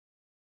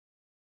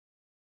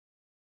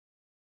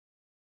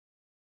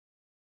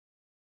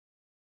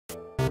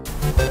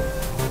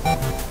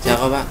Chào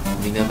các bạn,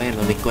 mình là Men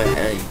và mình quay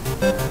lại đây.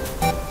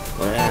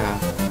 Có lẽ là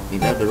mình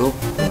đã drop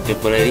cái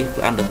playlist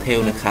của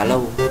Undertale này khá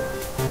lâu,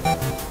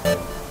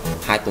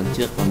 2 tuần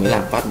trước và mới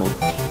làm part 1.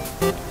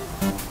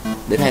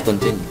 Đến 2 tuần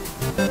chưa nhỉ?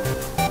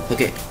 Ok,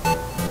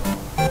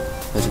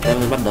 và chúng ta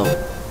mới bắt đầu.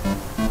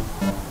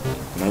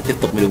 Nói tiếp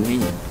tục mới đúng ý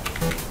nhỉ?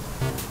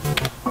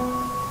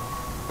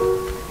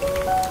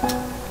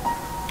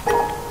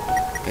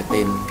 Cái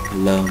tên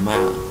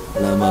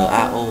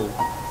LMAO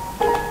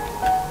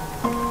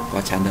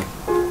quá chán đâu.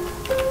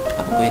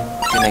 À quên,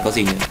 trên này có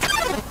gì nhỉ?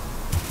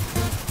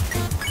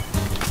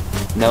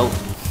 No.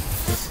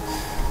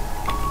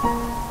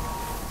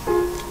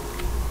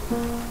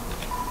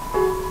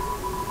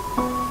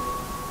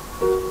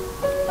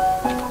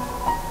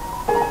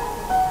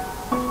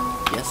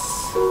 Yes.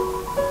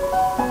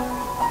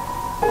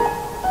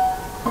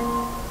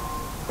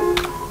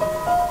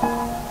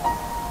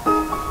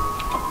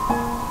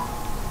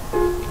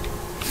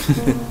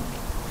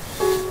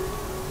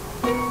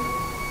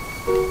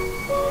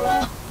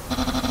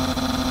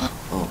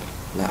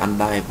 Là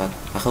Undertale và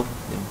không,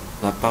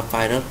 là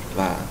Papyrus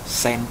và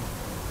Sen.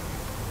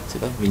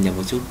 Xin lỗi, mình nhầm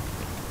một chút.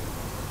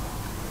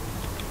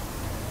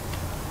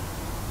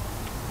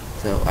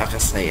 So I can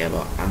say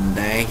about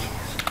Undertale.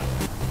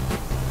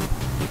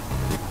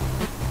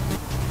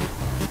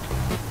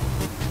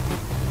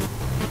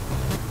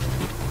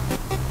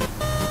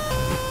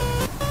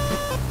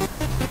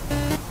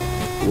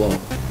 Wow.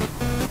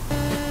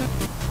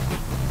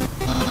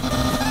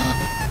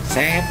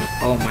 Sam,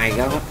 oh my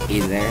god,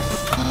 is that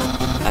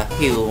a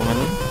human?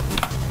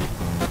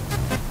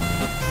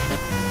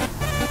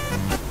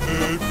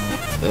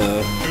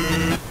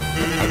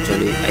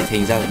 Actually, I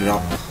think that's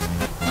wrong.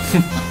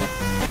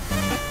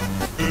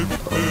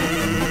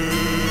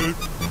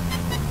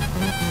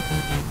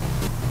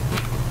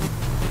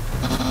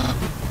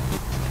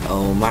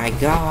 Oh my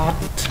god,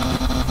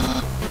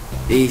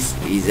 is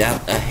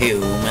that a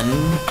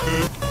human?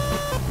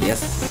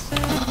 Yes.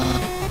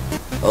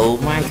 Oh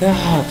my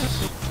god.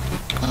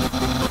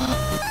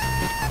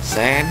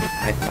 Sam,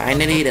 I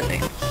finally did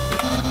it.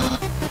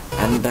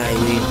 And I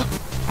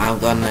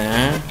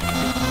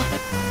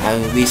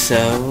will be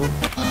so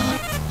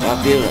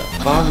popular.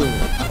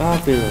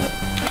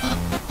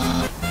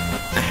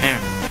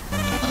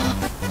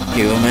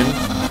 Human,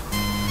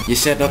 you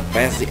should not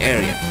pass the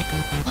area.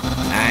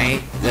 I,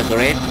 the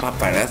great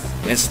Papyrus,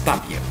 will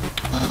stop you.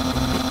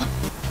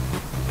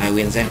 I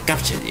will then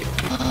capture you.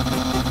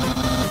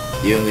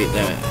 You will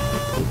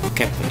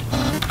capture.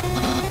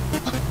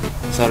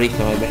 Sorry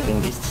for my bad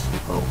English.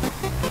 Oh.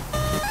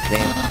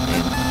 Then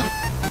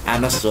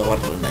I'm not sure what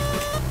will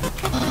next.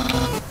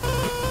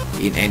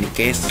 In any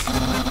case,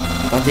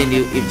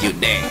 continue if you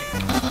dare.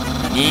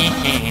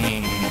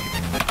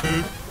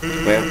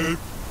 Well,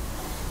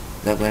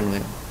 that went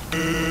well.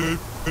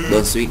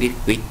 Don't sweet it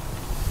quick.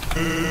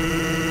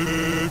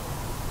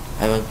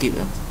 I will keep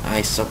an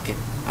eye socket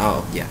out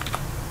of that.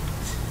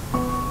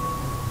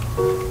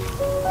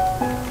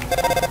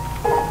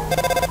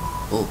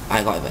 Oh,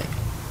 ai gọi vậy?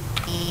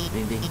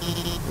 Đi.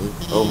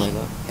 Oh my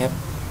god, help.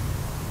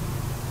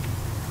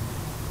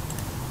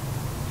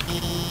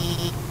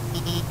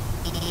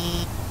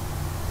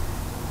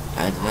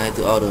 I tried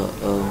to order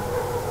a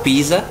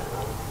pizza.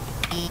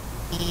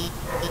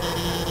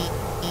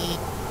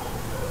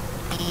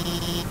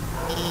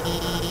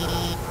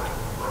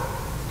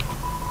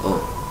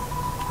 Oh.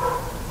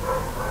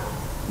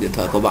 Điện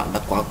thoại của bạn đã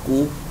quá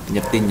cũ,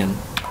 nhập tin nhắn.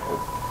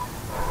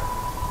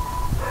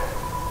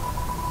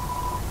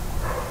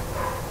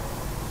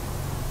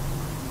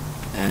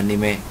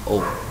 Anime.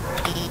 Oh.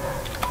 Click.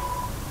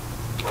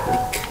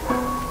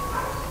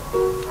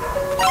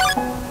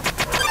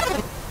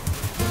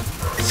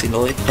 Xin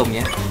lỗi không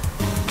nhé.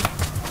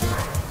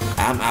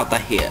 I'm out of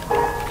here.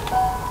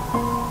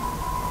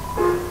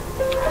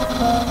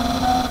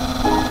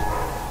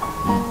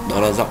 Đó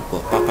là giọng của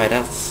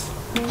Papyrus.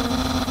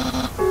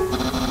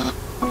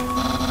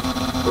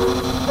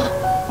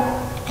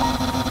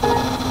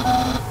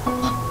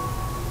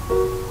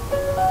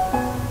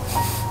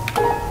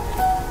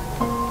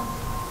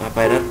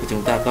 Papyrus của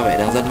chúng ta có vẻ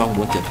đang rất mong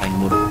muốn trở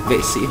thành một vệ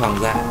sĩ hoàng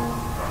gia.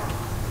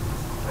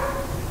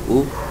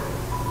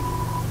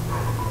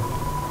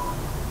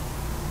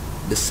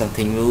 There's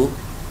something new.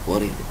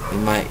 What is it?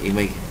 In my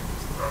image,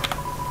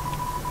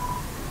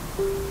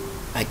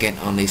 I can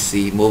only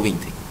see moving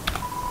things.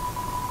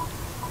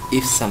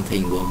 If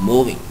something were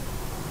moving,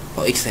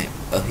 for example,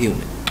 a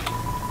human,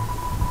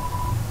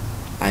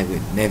 I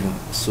will never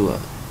sure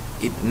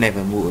it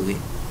never move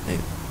again.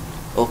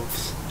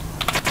 Oops.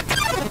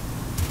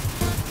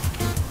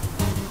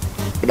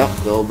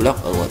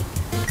 Block away.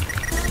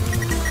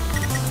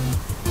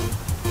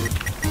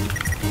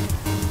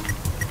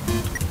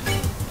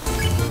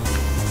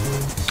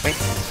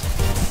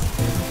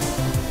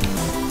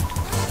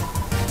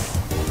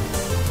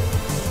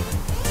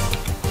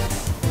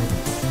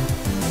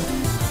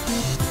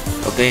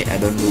 Okay, I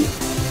don't move.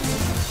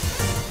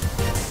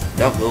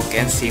 Doggo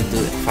can't seem to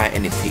find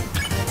anything.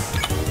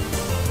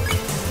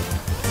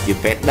 You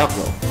pet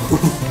Doggo.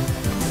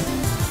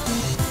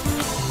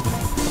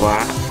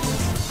 quá.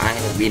 I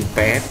have been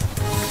fed.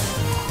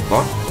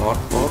 What,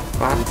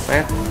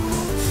 fed.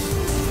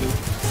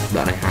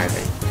 Đoạn này hay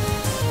vậy.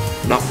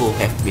 Dog who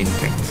have been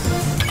fed.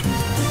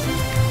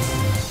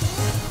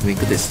 Mình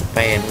có thể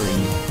spare nữa rồi,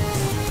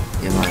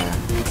 nhưng mà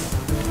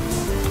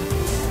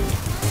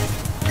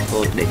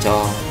thôi để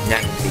cho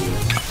nhanh thì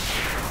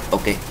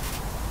ok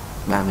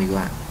 30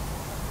 gram.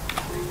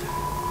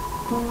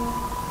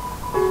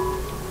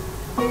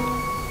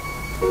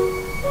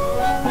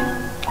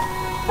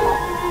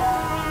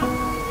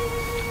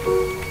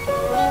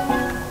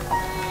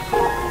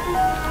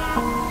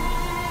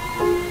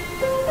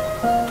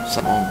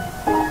 Xong.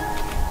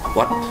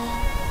 What?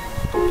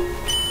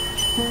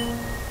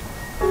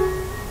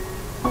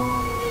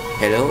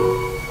 Hello?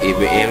 Is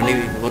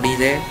anybody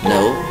there?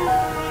 No.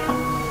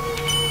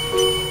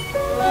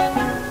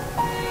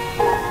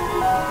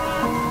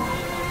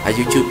 Are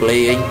you two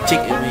playing chick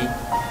on me?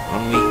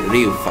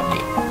 Real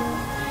funny.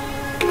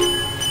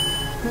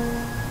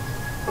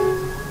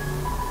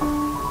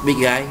 Big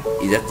guy,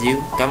 is that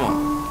you? Come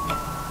on.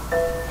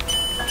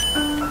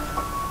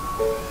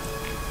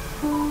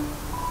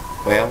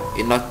 Well,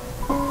 it's not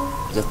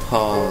the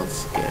tall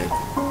skeleton.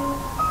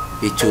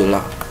 It's too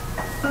long.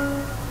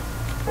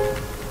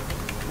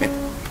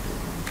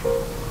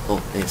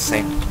 Oh, they're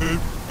saying.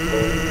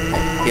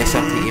 Here's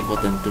something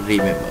important to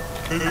remember.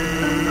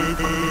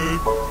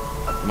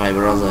 My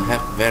brother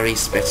have very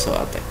special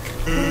attack.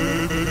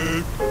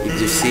 If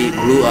you see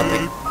blue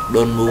attack,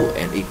 don't move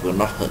and it will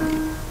not hurt you.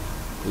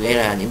 Nghĩa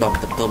là những đòn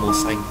tấn công màu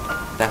xanh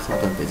ta không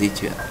cần phải di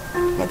chuyển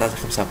và ta sẽ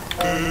không sao.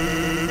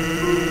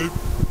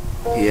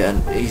 Here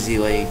an easy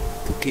way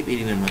to keep it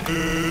in mind.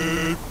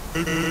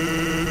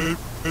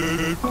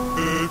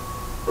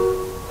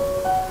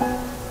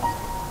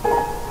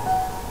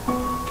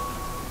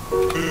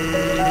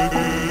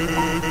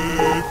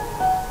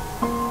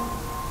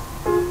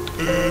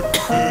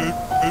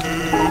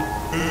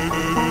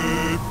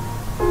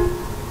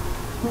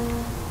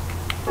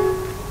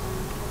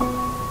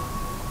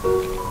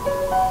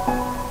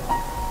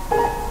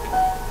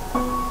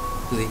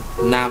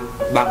 Nam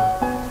băng,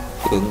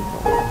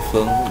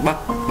 phương Bắc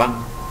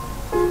băng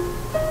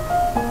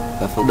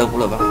và phương Đông cũng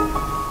là băng,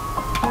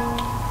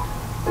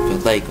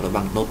 phương Tây cũng là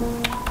băng nốt.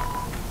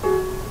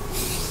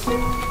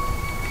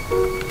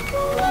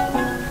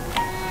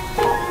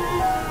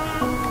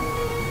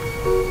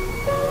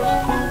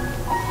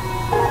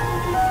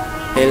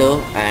 Hello,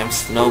 I am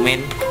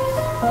Snowman.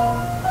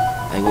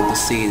 I want to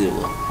see the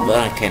world, but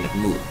I cannot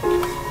move.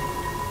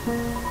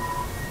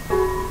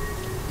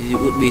 You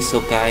would be so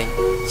kind,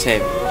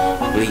 Sam.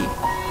 Please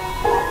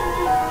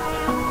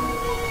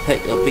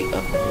take a pick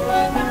up.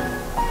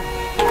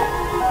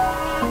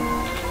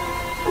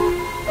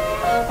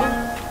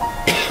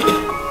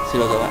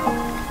 Xin lỗi các bạn.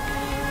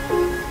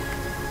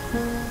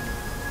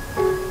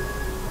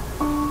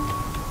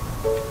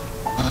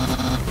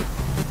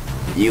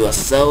 You are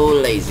so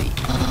lazy.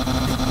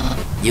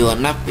 You are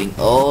napping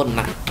all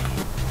night.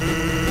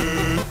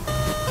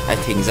 I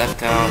think that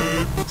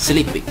counts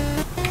sleeping.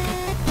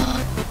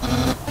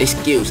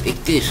 Excuse.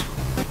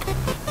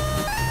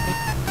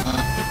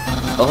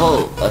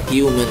 Oh, a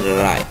human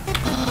right.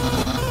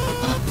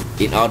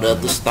 In order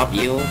to stop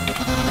you,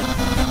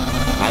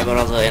 my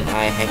brother and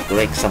I have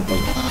break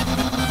something.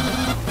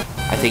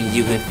 I think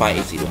you can fight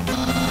if you want.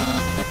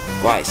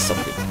 Why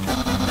something?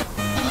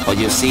 Or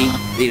you see,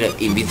 they are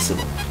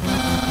invincible.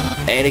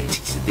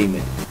 Electricity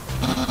man.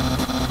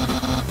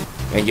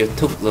 When you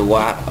took the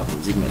word of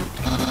the man,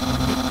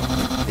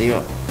 they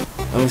are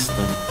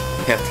instant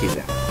healthy.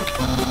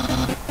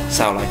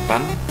 Sound like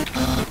fun?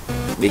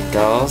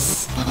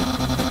 Because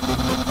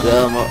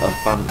the more of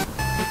fun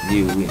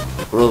you win,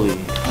 probably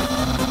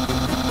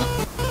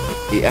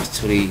it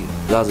actually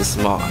does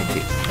small, I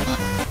think.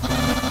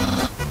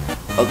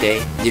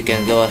 Okay, you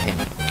can go ahead.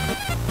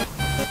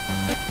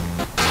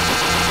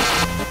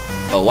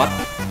 Oh, what?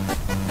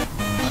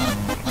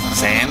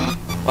 Sam,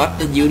 what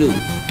did you do?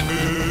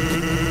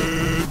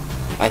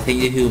 I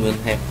think the human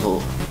have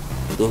to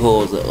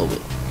hold the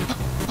orbit.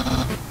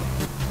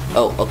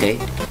 Oh, okay.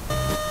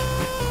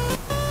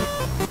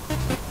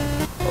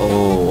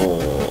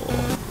 Oh,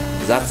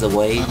 that's the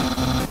way.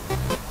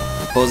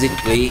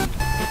 Positively.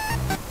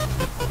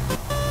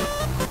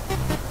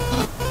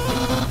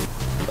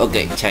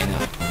 Okay, China.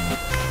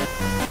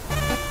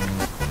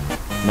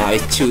 Now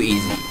it's too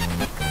easy.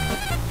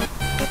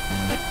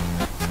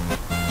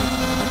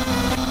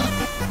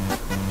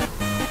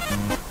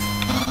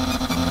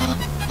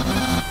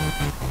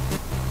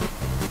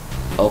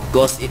 Of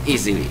course, it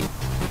easily.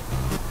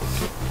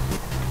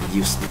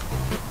 Use.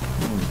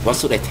 What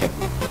should I tell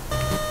you?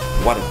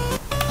 What?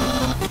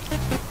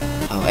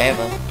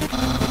 However,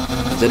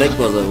 the next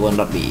puzzle will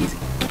not be easy.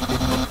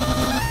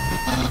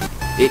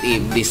 It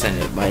is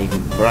designed by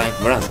my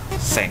brother,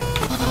 Sam.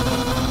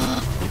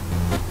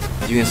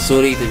 You can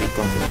sorry to be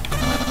confident.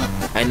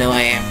 I know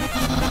I am.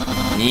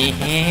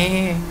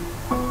 Yeah.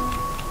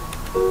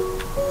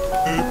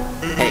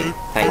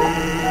 Hey,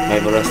 my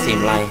brother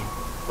seems like.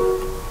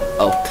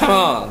 Oh, come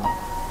on.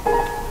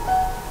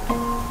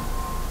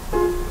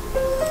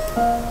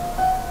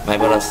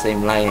 Papyrus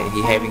seems like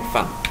he having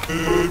fun.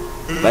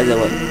 By the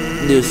way,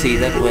 do you see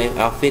that wave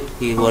outfit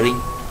he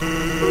wearing?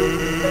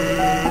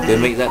 We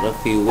made that a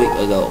few weeks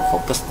ago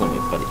for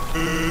customer party.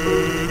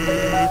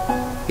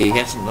 He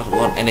has not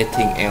worn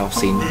anything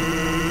else since.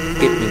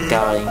 Keep me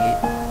calling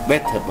it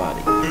better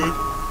body.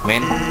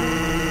 Man,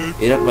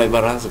 is that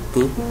Papyrus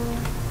good?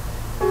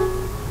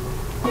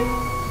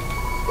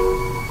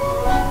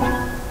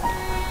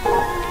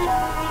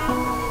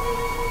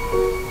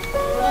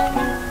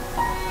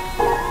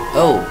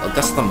 Oh, a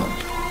customer.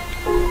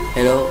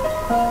 Hello,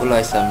 would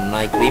like some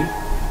night cream?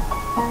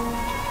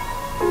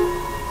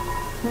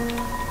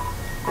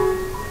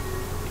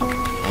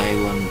 I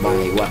want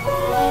buy one.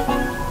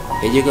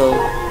 Here you go.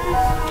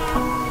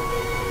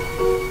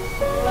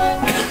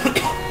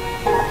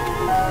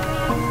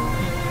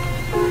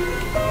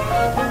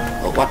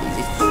 Oh, what is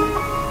it?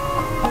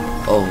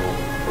 Oh.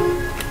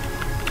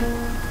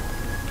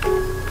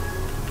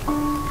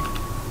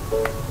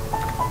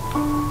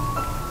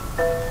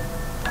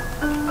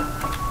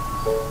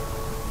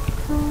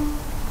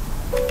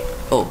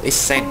 Oh, it's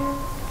sand.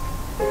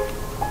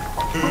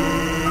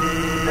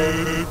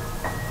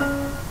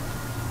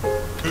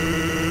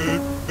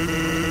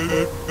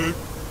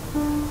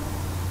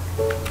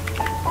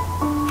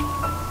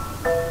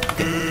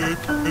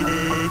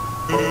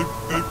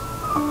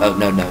 Oh,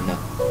 no,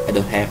 I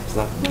don't have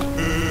that.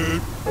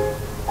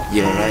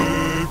 You're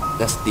right.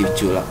 That's still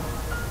true.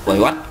 Wait,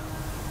 what?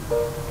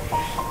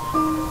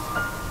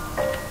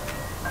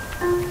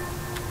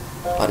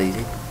 What is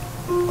it?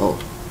 Oh,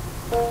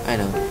 I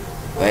know.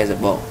 Where's the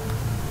ball?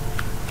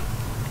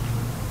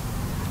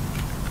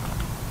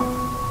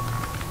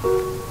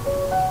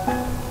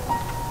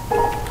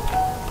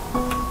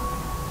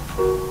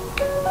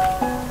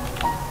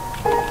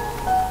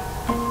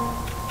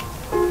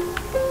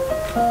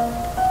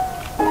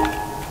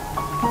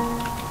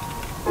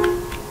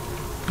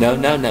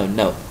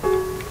 No.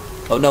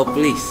 Oh no,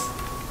 please.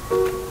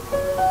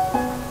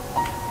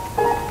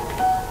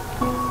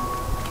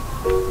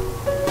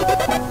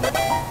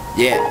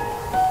 Yeah.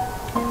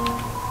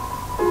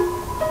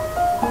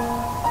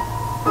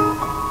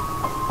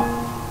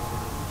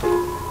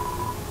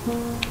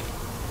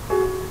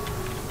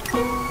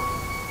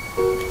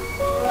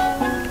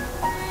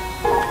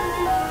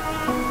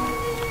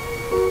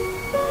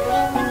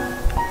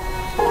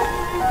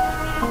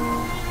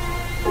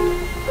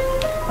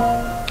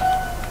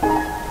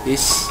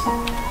 Is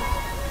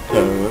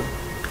her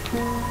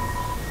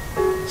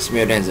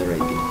smell dancer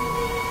rating.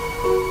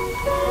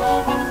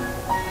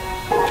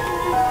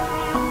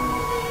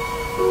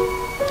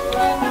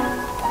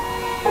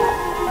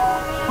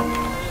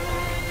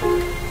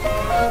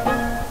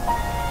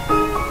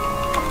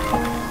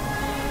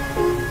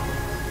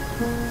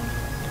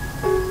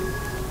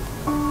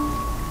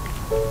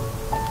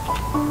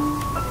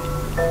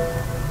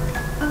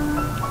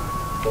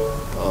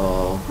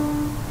 Oh,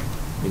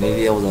 mình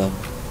đi đâu rồi?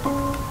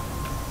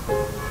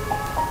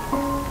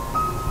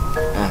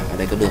 Ở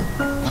đây có đường.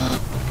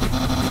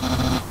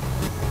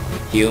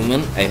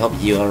 Human, I hope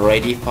you are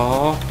ready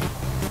for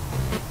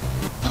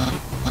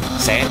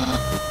set.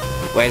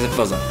 Where's the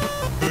puzzle?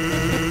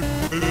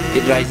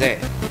 It's right there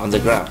on the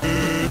ground.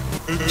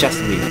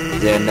 Trust me,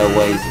 there are no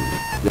ways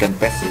we can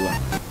pass you on.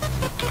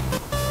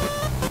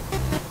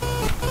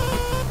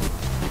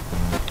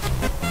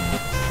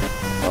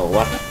 Oh,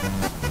 what?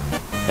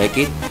 Take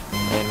it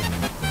and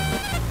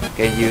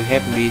can you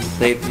help me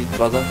save this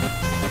puzzle?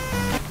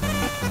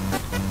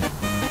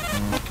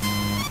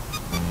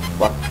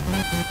 What?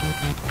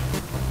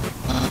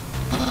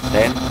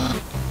 Then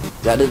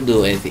that didn't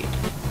do anything.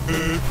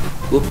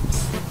 Oops.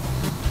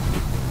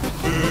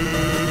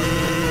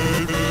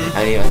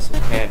 I need also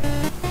have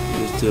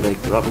used to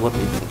like drop what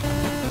is it?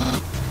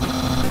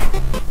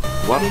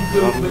 What?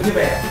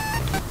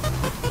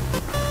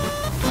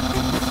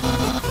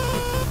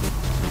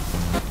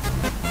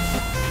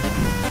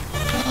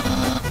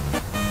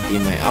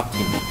 In my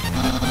opinion,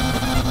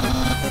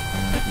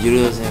 you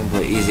lose him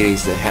for easily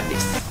the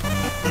hardest.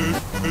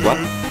 What?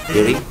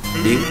 Really?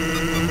 Do you?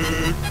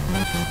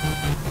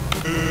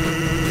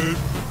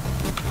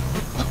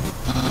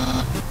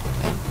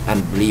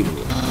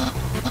 Unbelievable.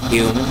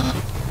 Human.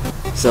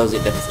 So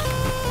it does.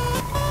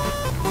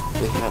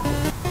 We have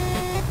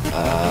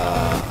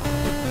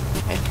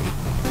I think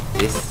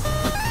this.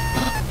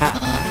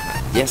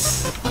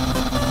 Yes.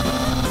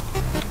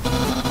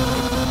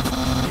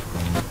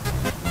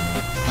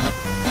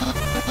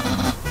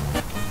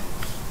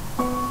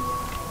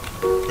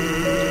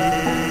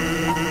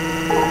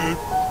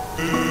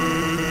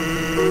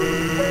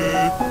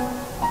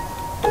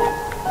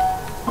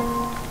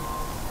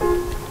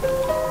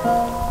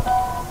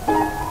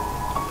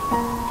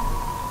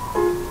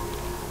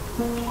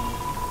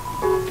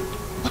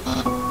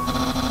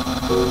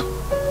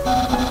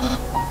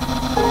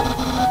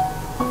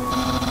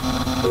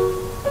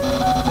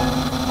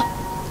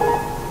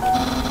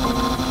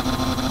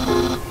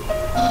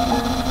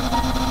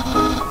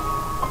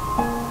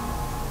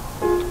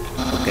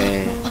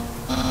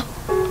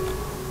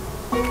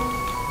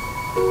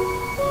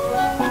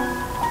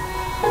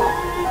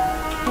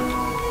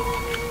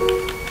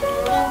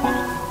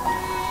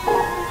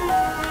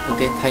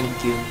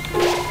 you.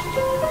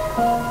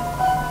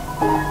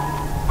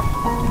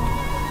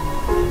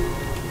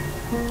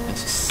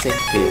 Let's set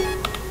here.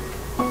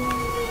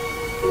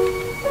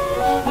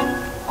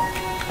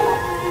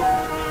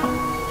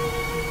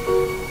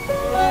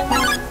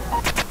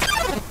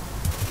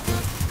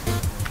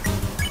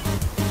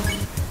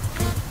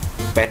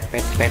 Pet.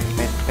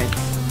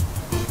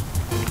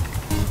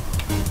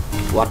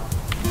 What?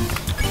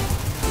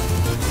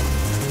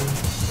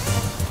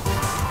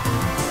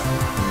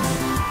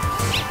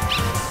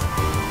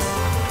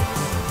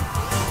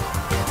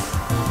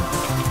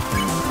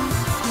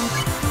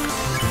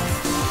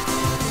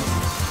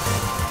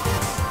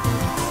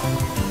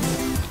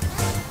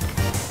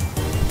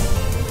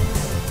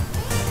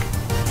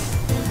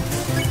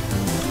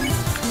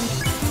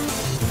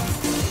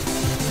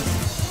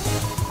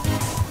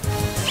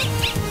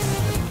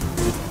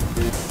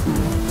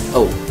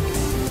 Oh.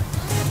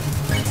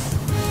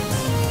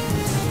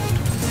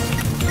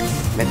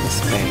 Let us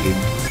spare him.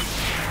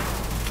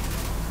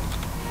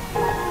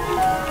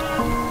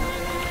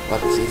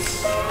 What's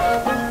this?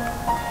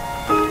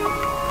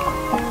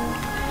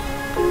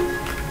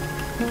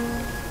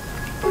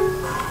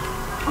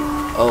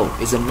 Oh,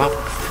 it's a map.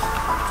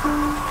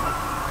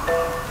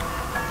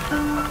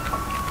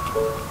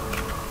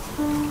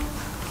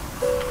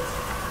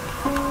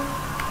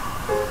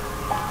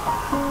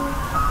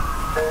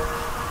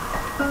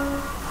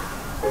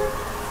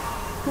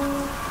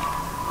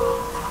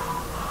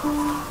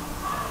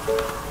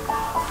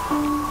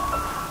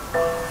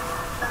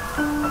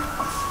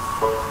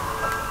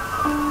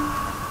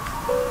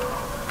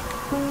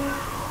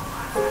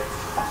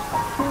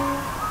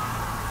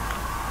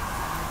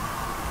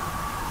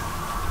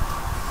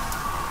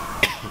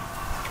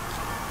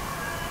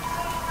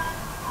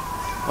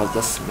 What's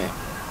the smell?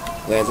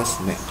 Where's the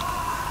smell?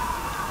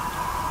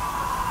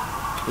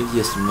 Where's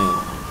the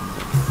smell?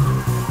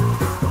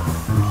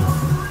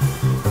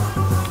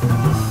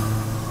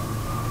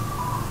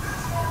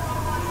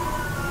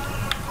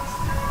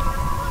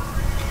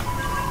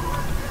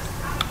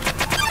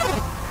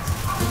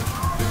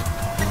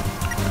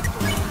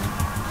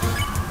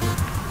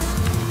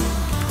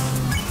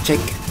 Check.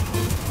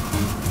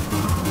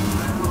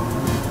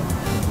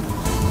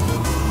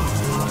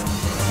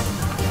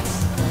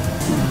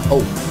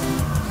 Oh.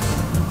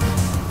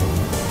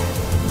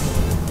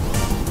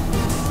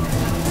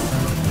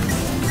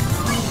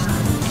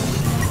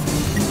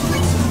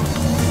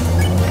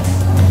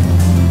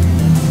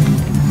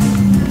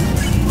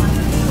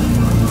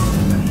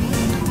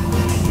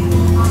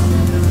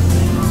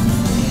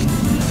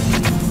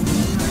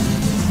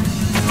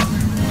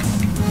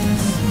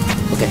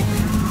 Okay.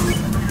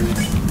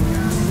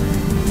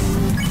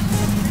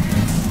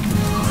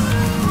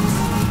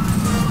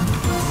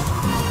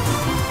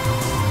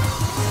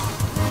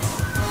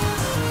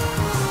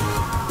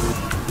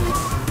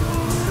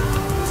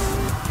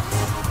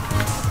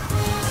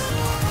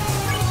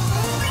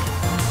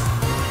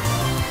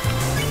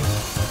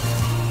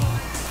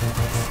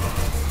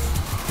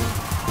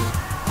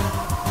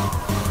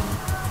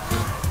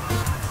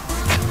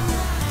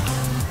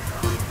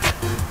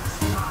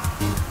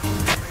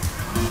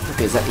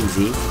 Okay, is that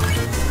easy?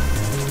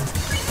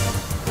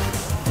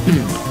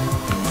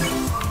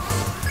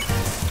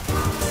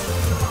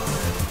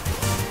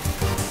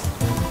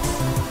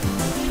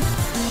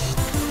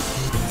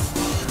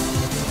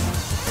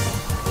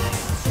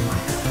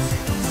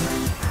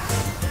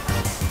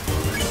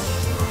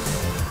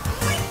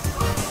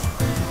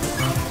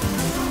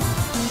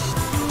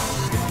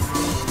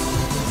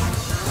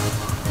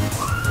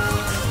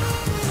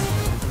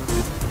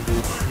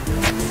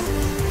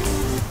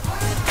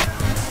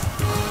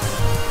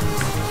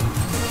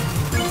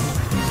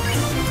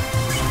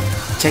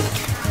 Check.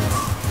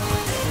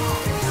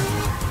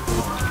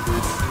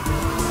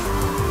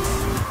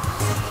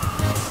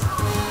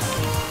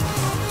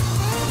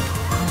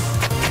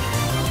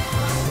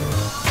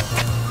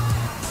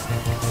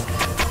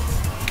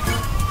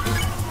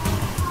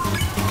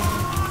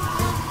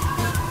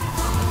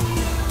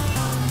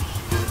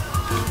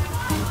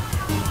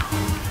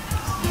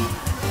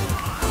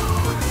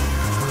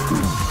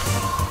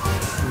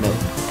 No.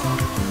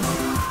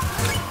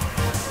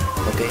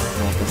 Okay,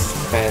 now let's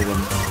spare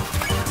them.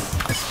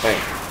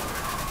 Spare.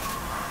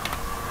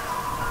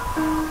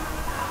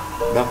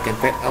 Dog can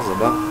pet out the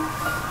dog.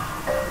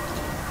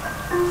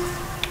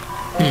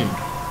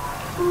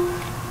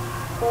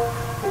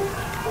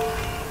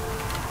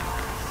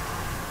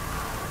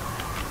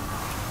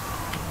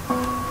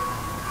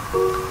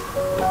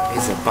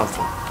 It's a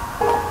puzzle.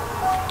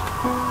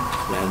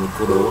 Lại một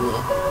câu đố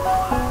nữa.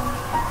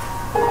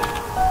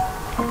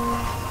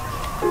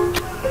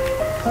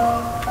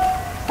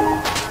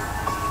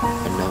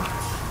 No.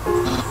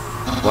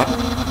 What?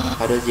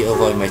 How does you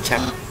avoid my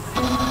trap?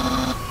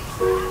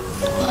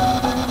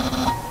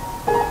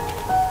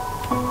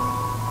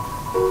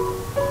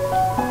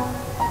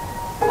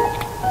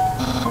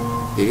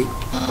 Did it?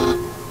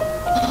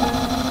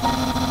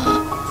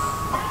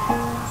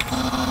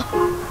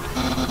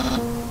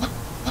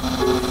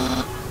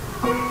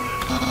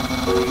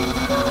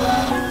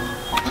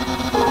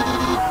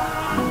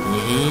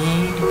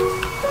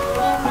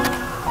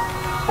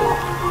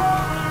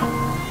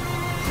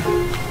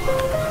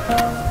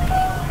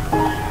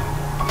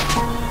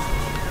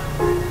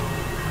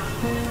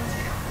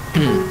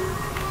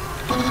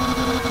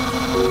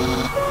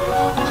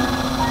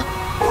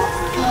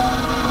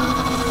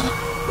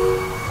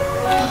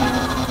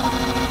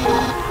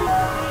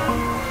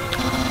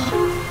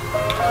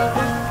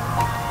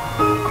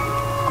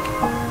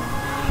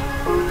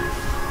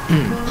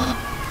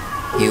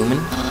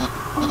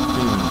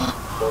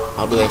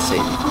 do I say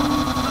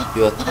it?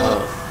 Your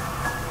turn.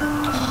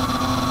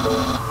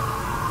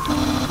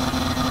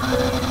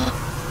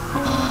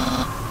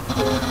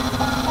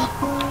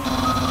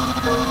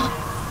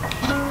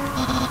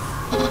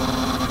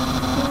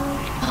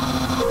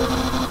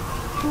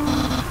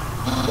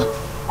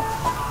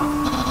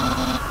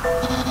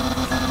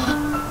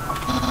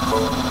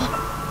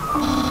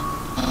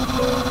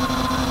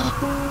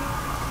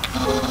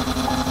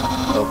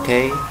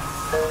 Okay.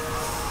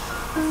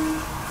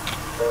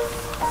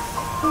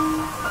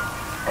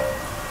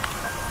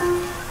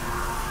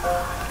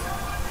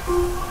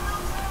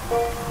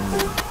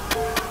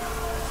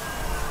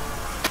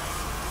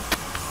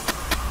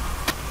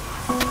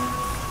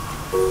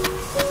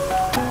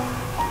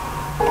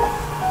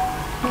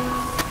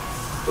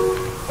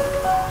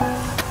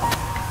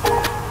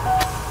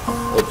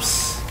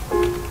 Oops.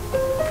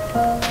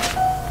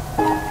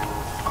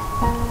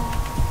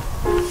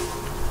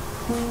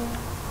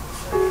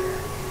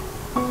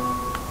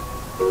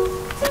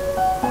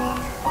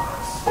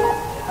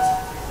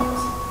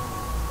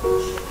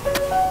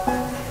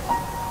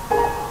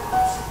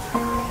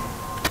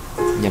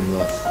 Nhầm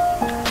rồi.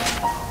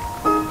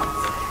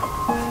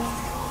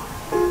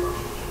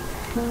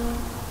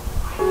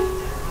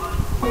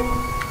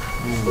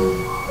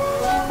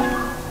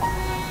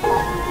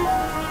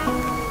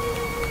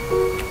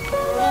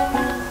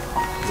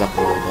 Dọc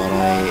rồi vào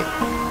đây.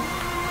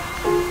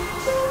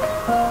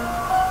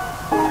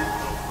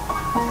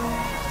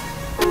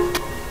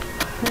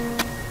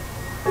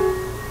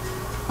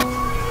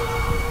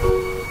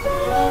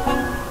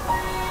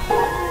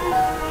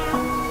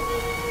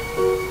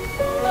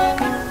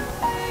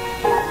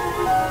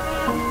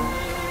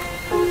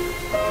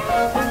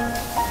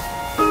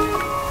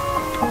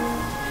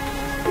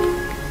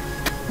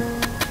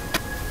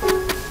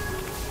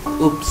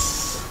 Oops.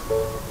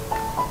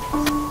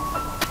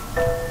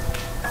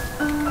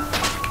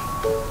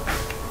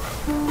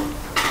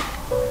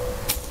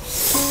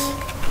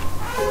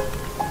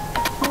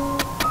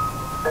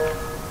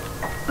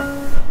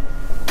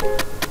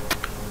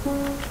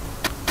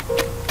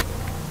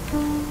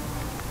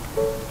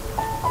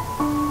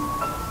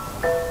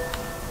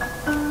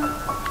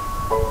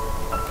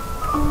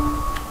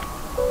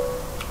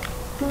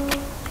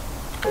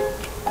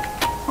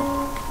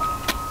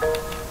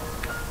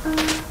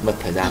 Mất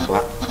thời gian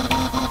quá.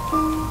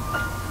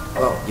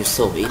 Oh, you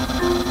solved it.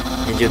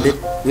 And you did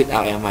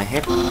without my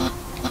help.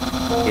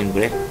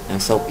 Impressed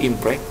and so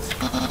impressed.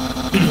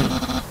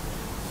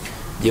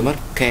 You must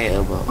care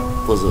about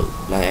puzzle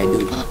like I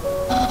do.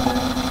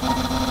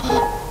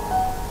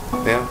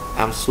 Well,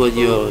 I'm sure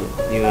you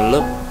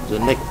love the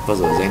next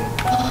puzzle then.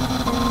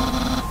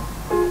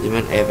 It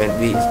won't even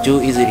be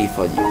too easily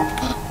for you.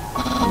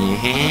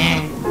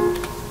 Yeah.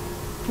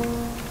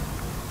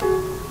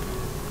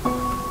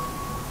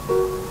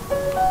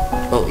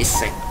 Oh, it's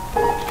set.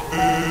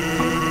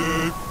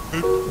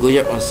 Good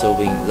job on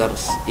solving that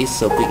is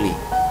so quickly.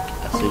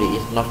 Actually,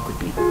 it's not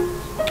quickly.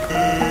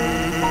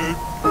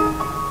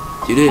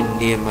 You didn't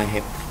need my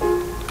help.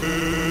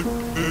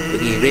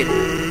 Looking great,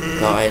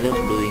 how I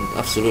love doing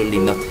absolutely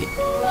nothing.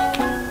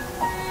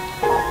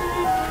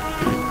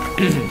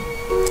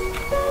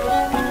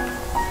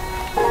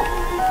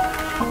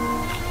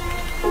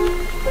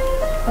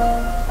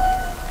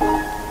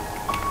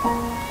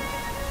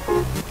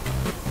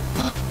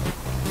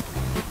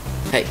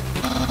 Hey,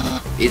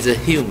 it's a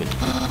human.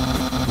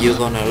 You're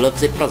gonna love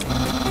this puzzle.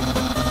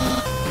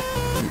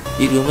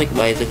 It will make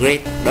by the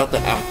great Dr.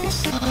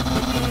 Alphys.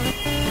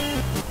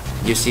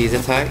 You see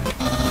that height?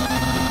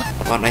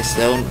 Upon I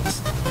stone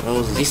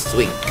this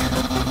swing,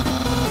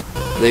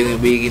 they will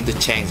begin to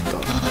change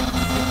color.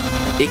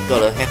 Each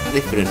color has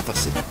different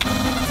facets.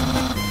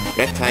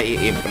 Red tie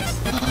is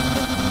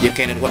impressive. You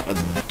cannot watch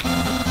them.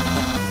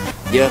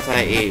 Yellow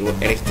tie is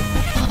electric.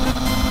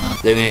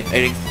 They will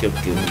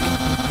electrocute you.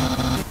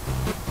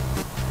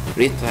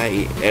 Red tie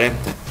is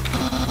elemental.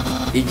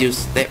 If you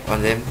step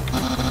on them,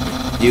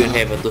 you will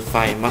have to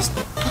find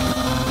master.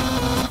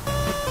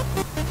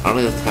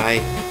 Another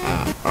tie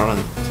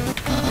orange.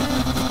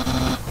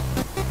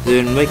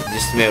 They will make you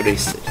smell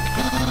this.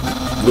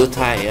 Blue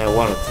tie are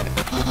water type.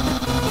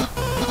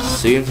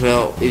 Swim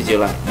through if you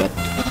like, but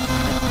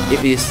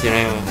if you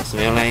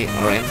smell like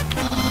orange,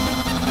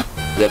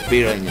 the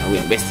piranha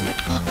will best.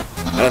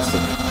 Also,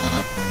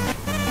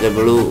 the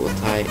blue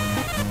tie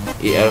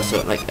is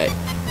also like that.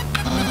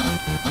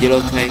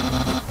 Yellow tie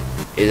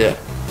is a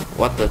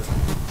water.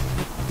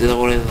 The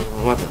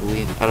water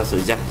will also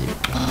judge you.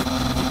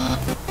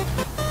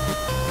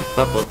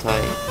 Purple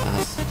tie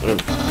has room.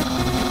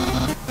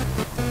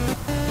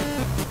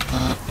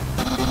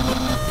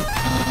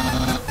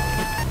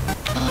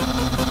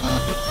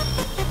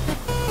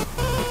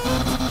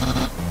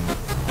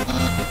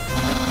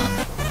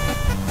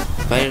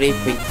 Finally,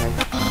 pink tie.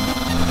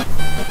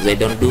 They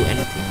don't do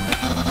anything.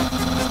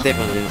 Step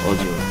on them or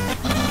you.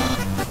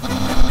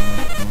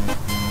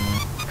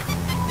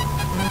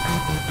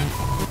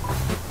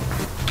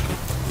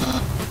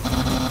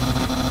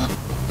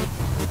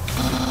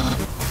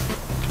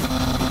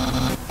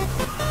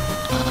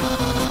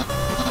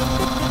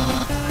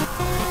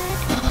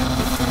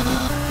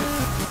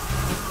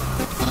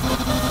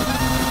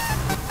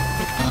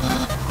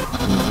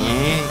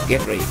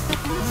 Get ready.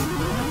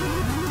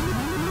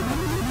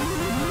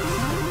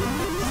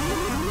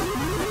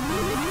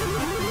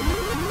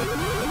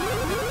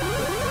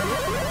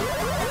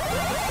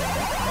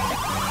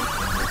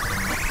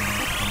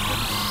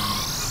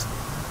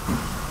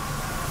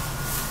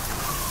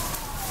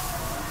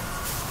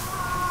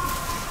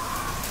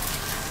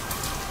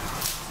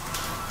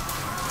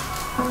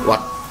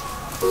 What?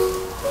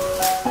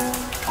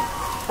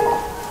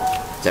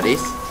 That is?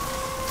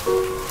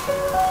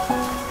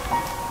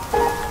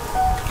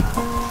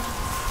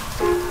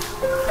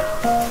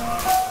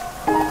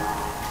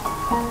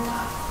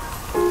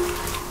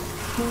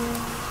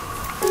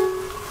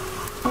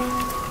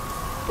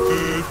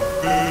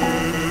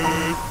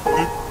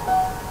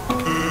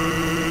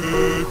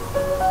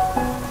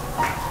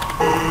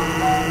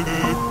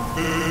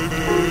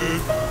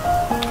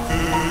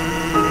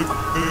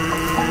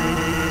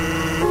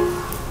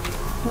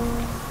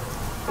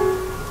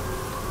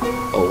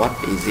 Oh, what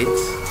is it?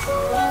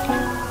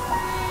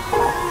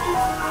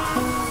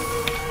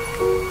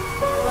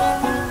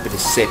 It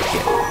is safe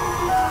here.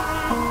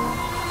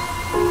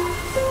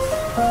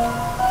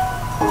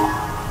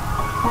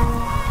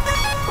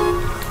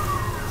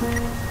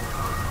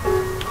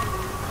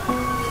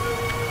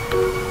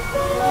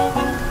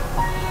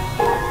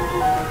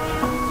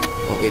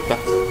 Oh, wait, but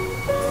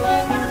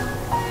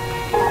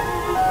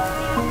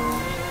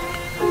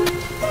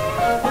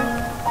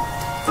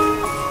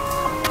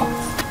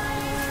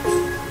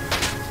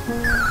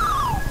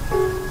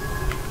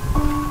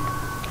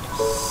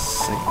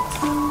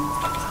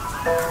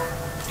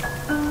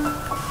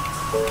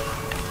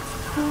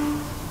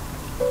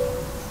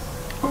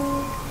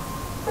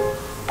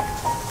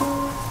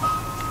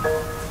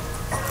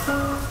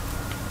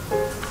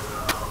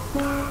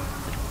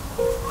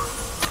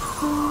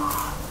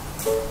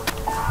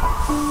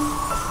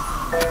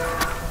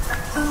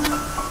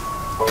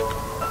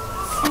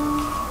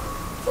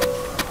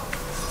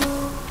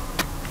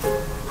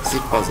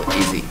this puzzle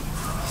easy,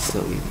 so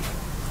easy.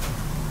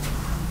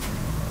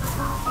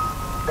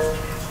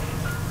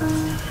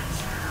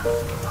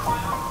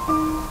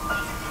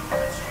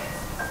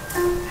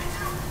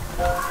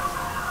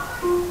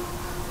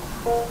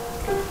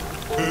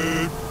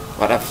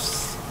 What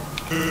else?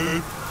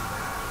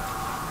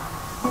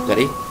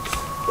 Ready?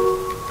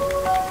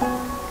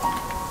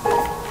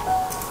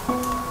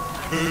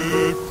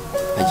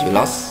 Are you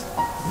lost?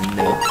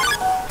 No.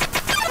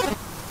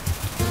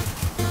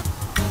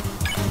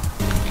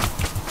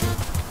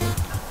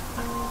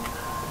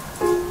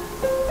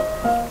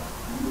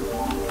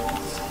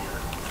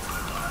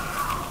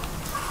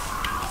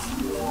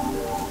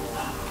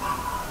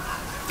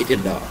 It's a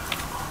dog.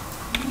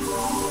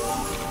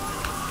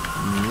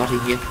 Not in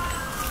here.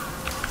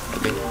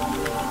 Okay.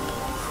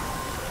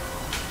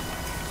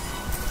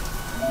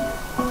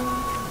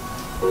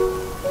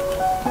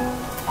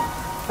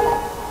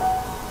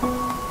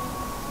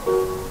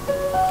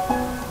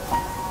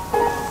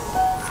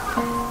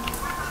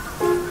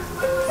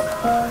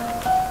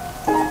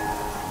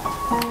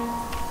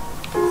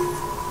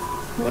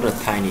 What a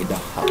tiny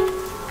dog hut.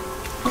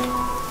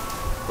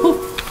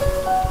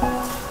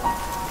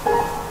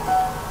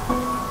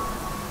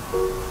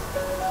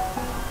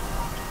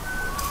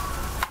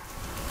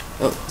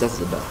 Oh, that's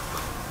the dog.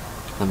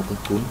 Là một con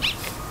cún.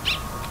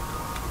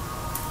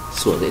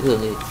 Sủa dễ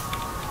thương đi.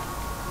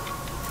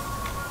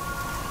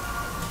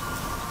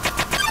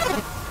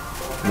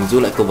 Mình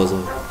rút lại câu vừa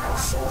rồi.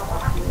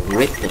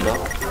 Break the dog.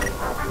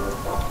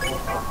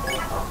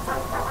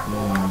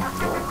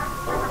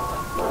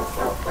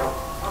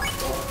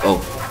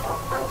 Oh.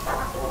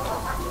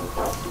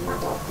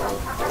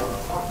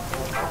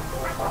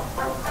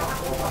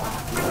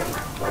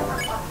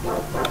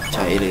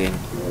 Chạy lên.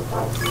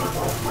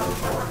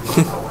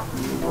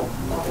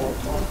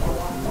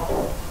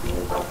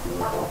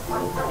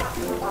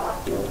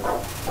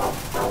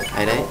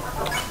 Ai đấy?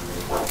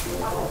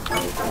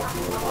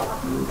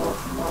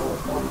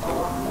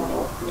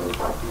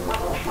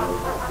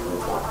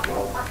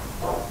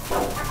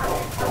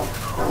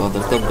 Còn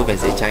tấn công có vẻ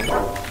dễ tránh.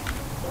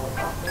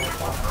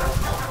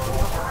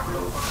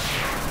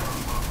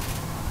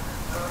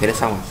 Thế đã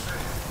xong rồi.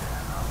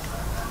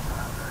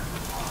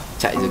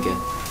 Chạy rồi kìa.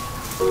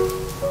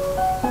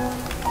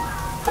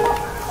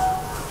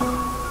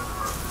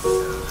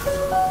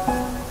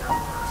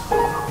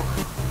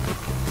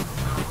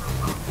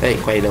 Đây,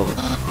 quay đâu rồi?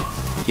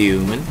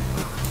 Human.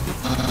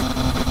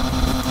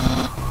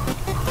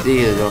 This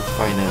is your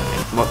final.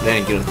 Một đây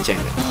là kêu là chạy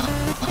này.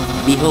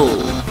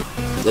 Behold.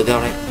 Rồi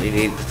cao này.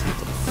 Đi.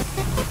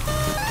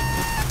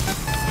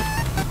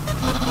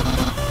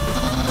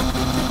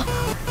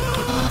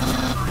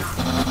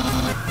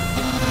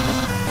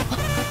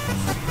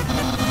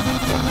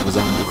 Một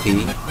dòng vũ khí.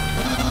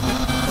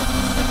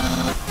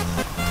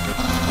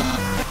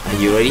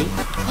 Are you ready?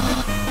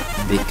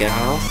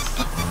 Because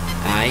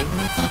I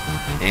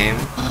am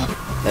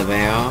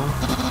about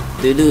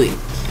to do it.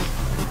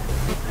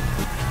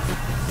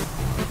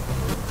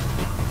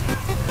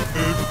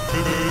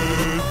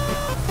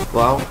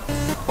 Wow,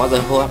 what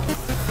the what?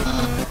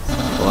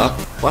 What?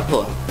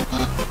 What?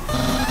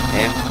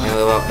 Em I'm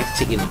about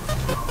exit in.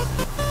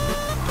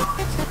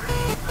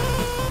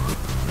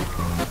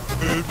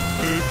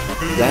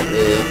 That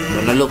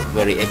does not look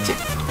very exit.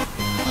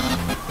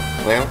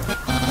 Well,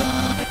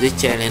 this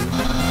challenge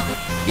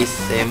is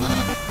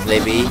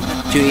maybe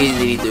too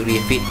easy to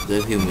defeat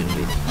the human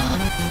with.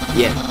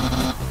 Yeah,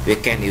 we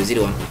can use it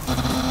one.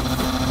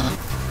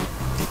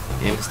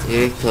 I'm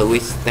still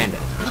with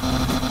standard.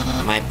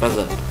 My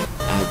puzzle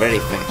are very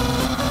fair,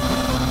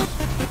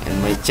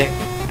 and my check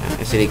are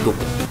actually good.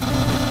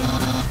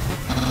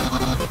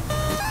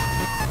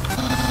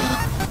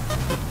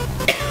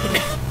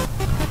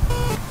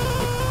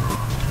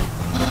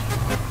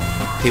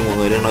 Khi mọi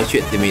người đang nói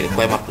chuyện thì mình lại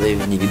quay mặt đây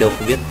và nhìn đi đâu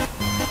không biết.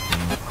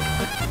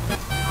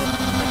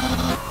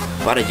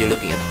 What are you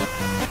looking at?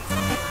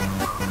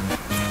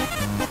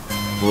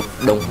 Một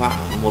đồng hoa,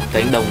 một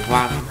cánh đồng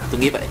hoa, tôi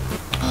nghĩ vậy.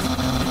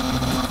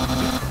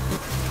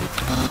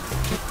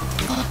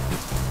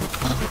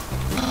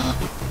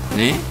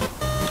 Nè.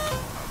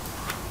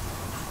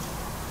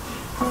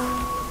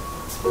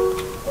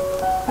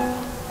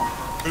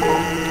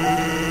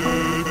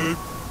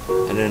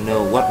 I don't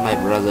know what my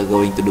brother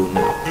going to do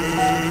now.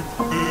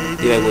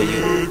 If I were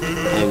you,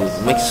 I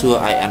would make sure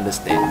I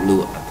understand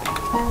blue attack.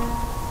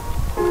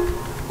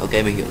 Ok,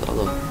 mình hiểu rõ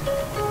rồi.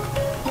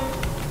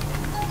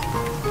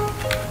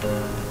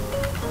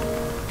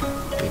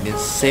 Mình nên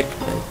xếp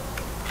đây.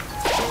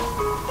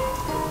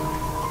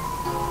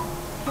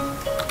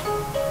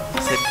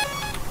 Xếp.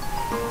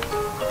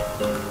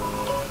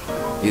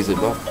 Use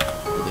the box.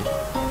 Okay.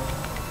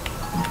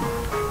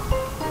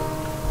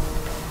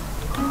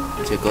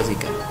 Chưa có gì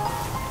cả.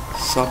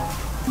 Shop.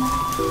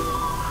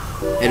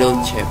 Hello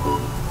chef.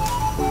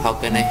 How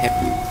can I help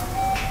you?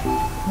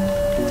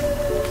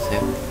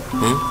 Sell.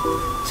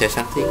 Sell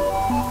something.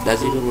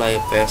 Does it look like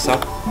a fair shop?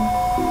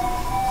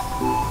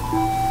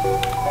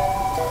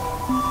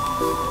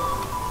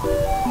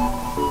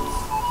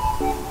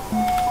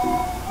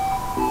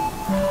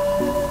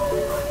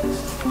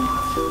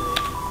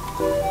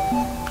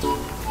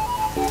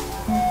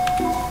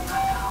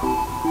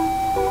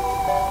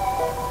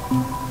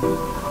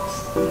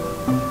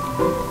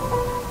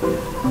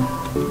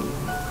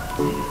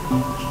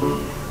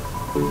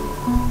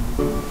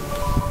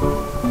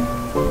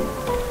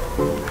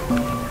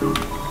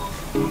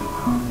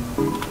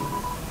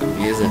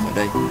 Bây giờ ở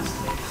đây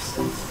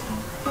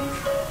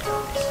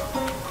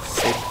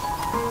xếp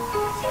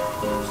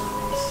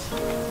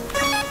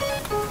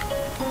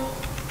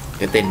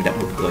cái tên mình đặt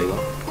buồn cười quá.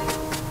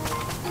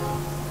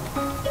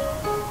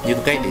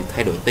 Nhưng cách để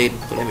thay đổi tên,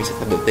 có lẽ mình sẽ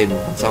thay đổi tên một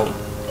phần sau.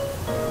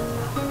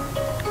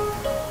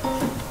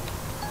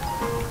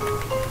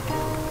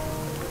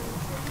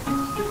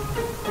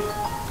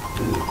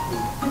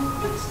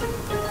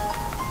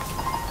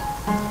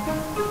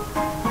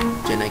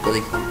 Trên này có gì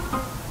không?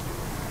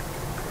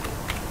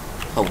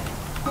 Không.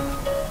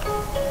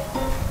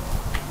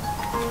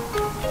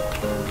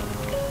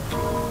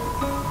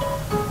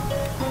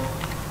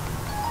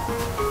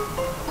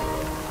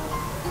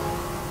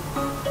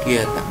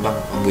 Kia tảng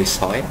băng của người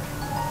sói.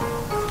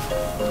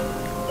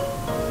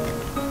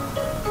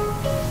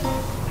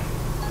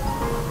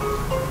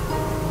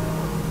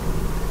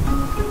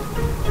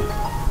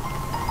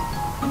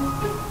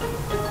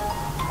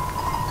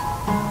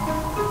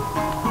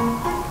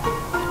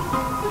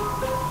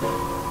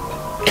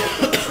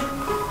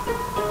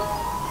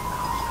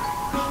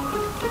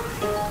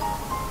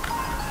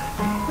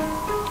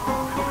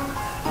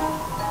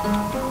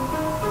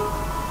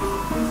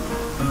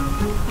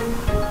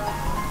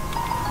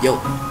 Yo,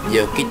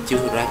 giờ kích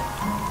chưa ra.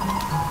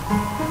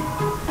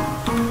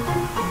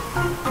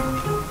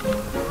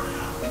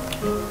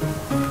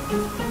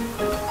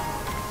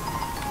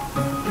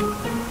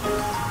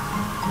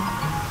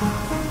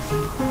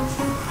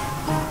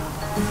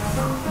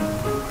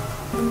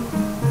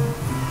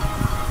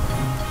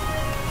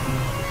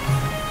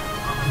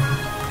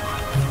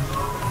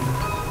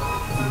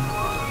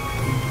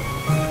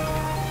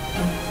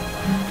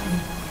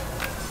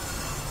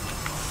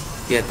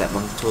 Kia tại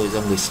băng trôi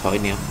do người sói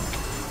ném.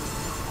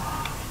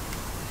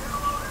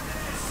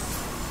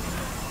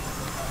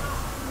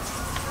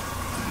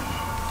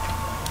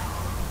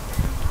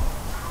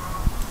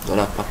 Đó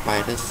là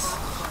Papyrus.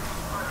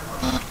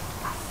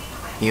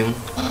 Human,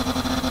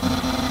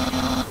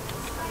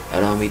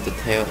 allow me to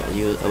tell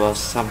you about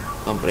some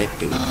complex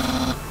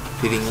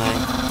feeling like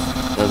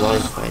the boy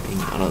fighting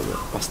another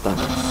bastard.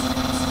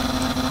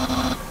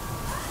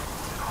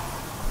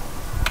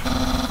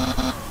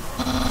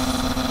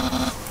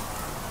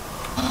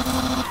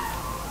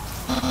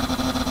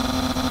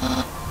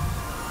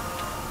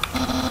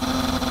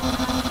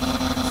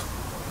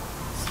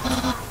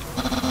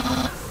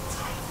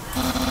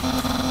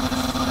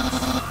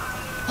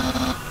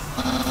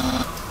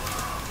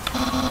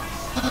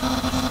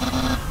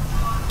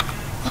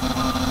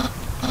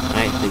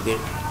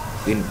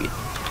 Green bit.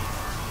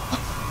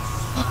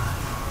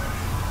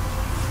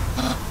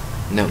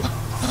 No.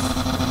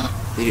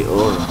 This is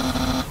all wrong.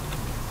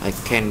 I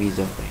can't be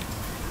your friend.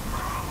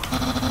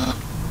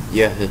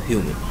 You're a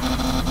human.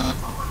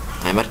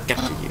 I must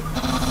capture you.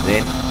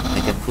 Then I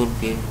I can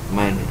fulfill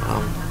my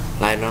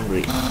life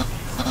laundry.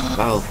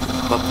 Wow,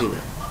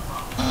 popular.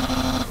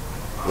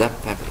 That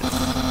Papyrus.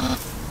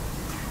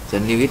 The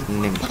newest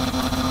name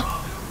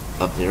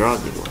of the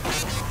Roger Boy.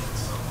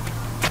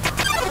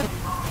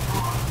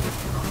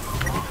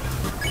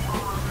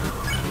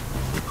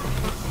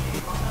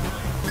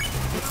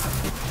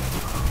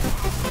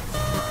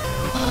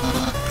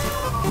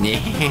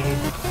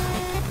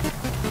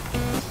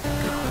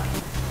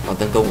 Còn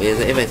tấn công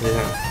dễ vậy thôi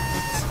sao?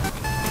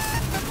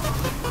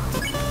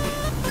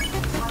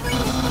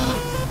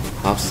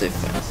 How safe?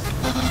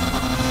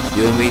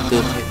 You and me to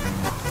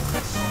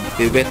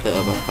feel better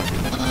about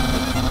fighting.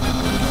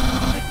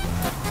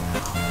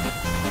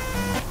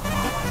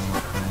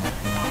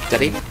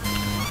 Got it?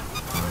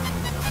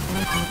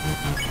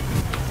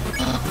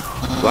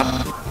 What?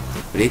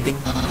 Breathing?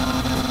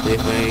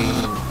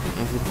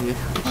 Everything?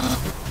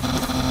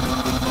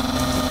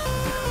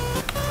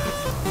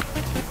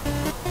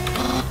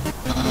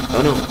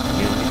 Oh no,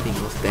 everything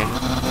was there.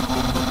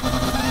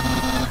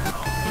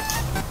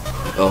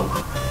 Oh,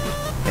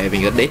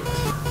 having a date.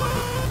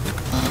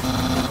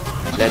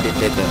 Let it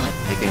later,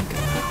 I can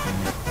come.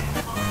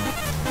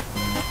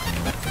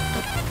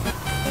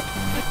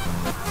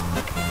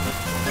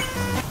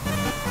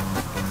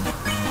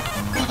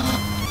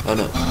 Oh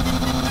no.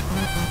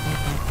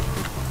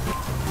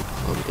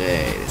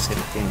 Okay, let's hit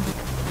again.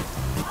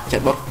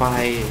 Chatbot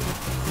file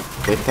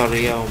với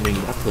tutorial mình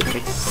đã thử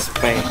cách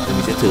spare, rồi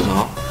mình sẽ thử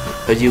nó.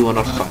 Are you or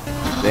not fun?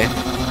 Then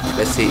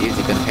let's see if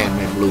you can hand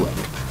my blue.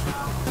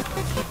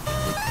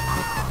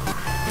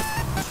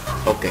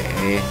 Ok.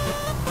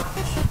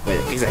 Vậy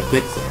cách giải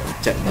quyết của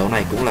trận đấu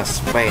này cũng là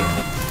spare.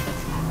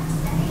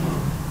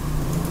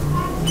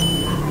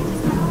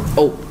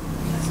 Oh,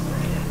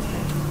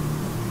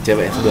 chơi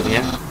vậy không được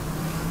nhé.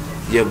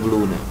 Giờ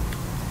blue nào.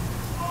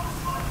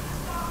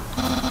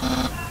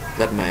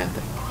 Rất mày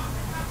thôi.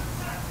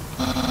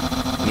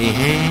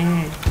 Yeah.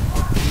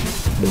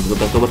 Đừng có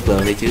tao có bất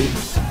ngờ đấy chứ.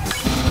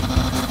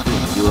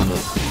 You know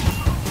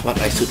what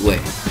I should wear.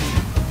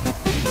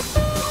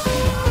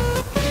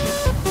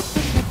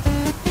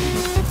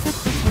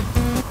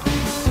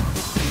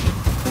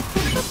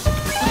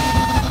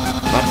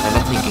 But I'm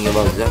not thinking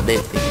about that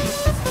date thing.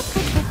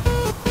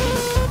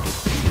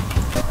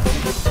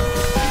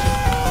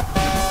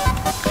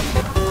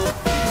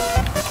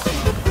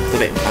 Có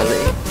vẻ khá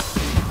dễ.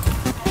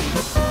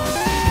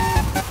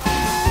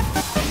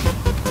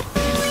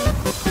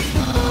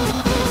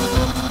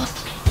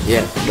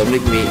 Yeah, don't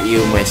make me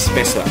use my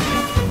special.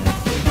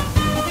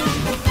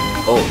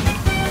 Oh,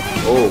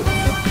 oh,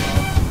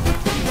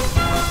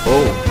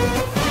 oh.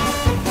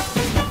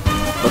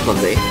 Vẫn còn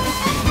dễ.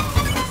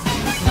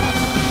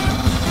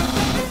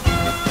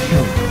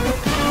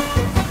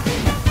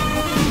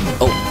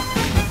 Oh,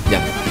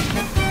 yeah.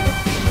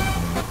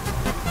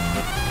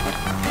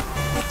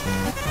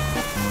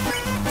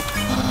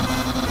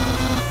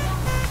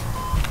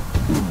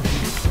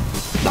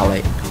 Đau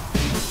đấy.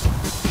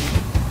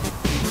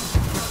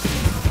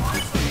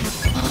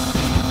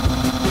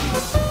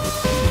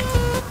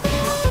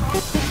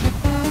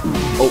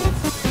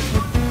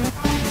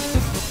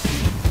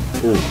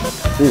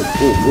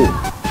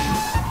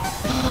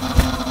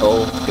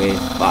 Okay,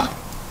 bye.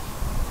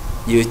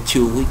 You're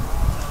too weak.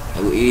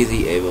 I will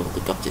easily able to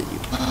capture you.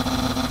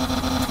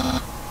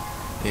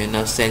 And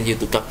now send you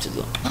to capture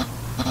zone.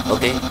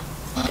 Okay?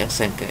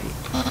 SNK.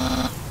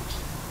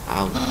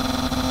 Out.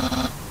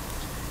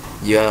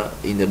 You're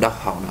in the dog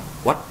house now.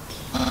 What?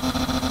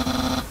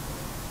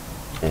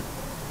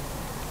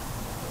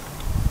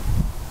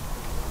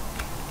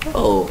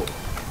 Oh.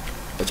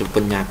 Ở trong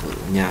căn nhà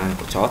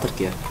của chó thật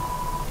kìa.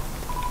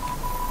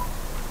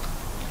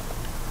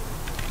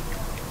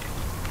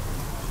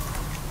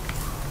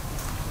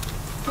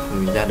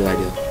 Mình ra được ai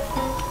được.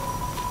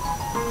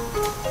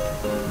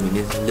 Mình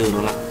nên lưu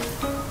nó lại.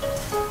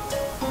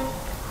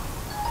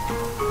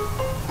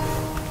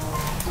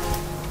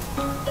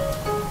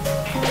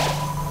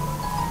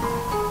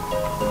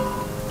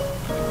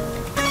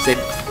 Xếp.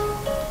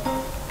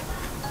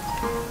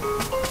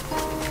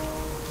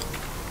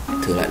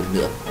 Thử lại lần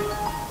nữa.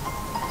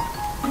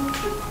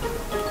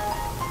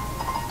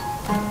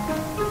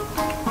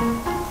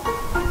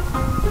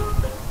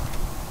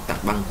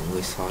 Tạc băng của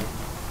người sói.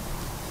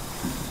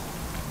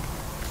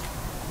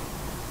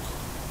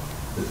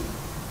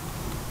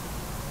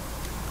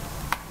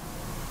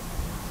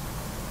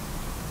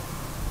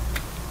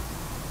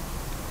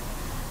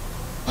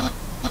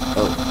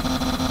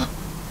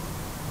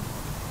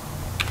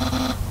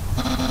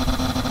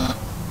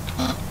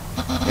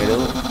 Hello.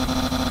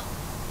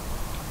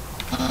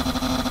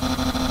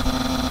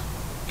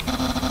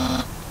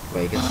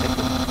 Wait a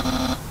second.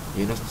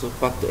 You're not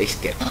supposed to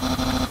escape.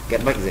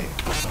 Get back there.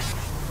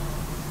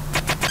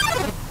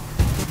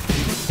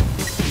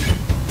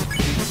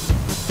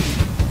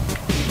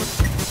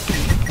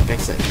 Cách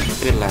giải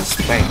quyết là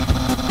spam.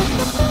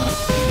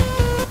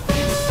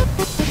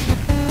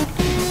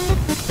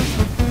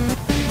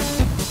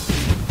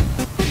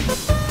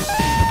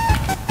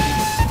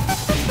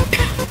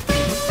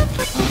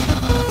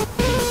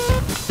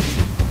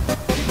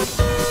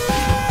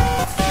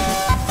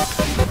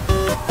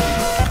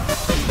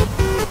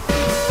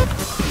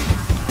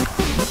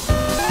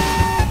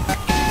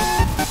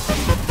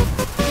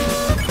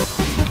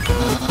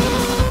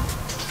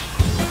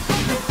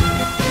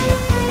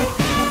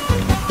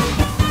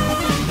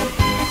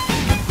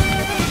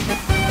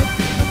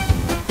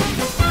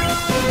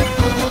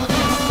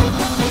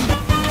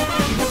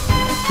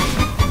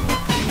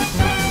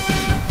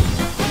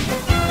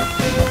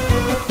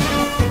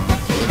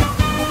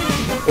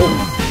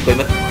 quên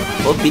mất.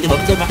 Ủa tí nữa bấm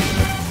chết mà.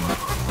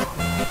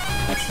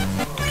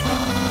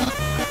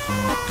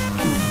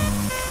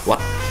 What?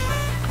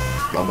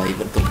 Đoạn này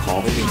vẫn còn khó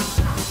với mình.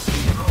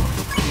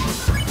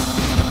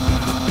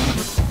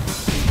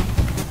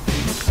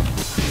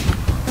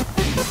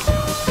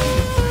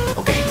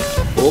 Ok.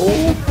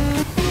 Oh.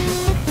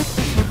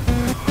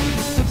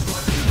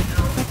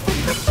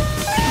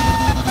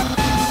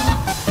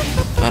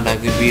 And I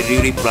will be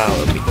really proud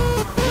of me.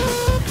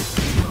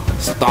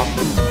 Stop.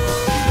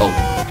 Oh.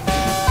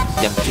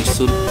 Jump too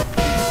soon.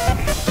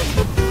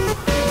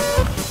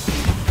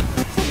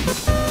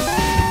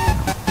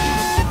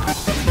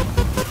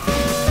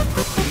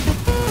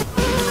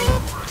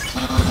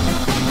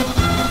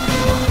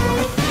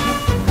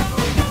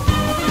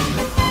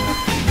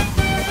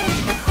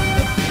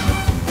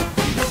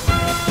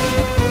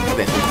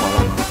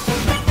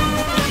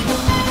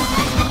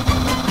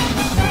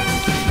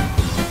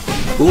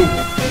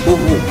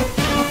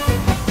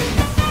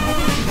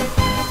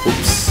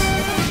 Oops.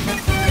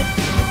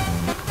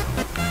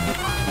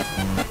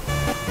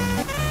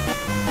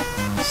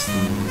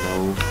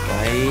 Snow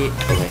White.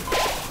 Okay.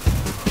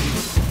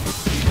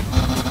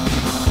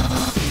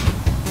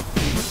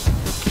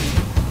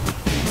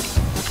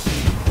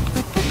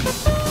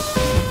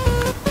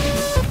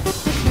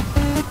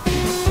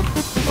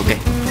 Okay.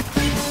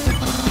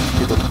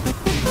 Tiếp tục.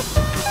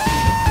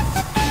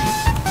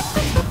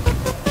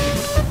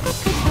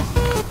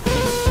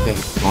 Ok,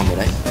 ngon rồi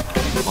đấy.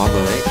 Ngon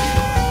rồi đấy.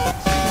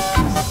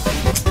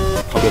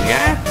 Không được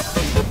nhá.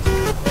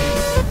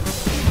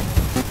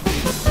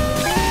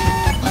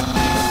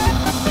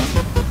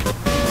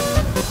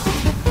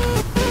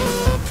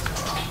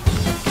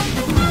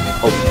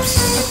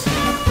 Oops.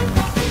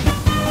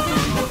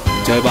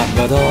 Chơi bẩn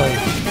vào thôi.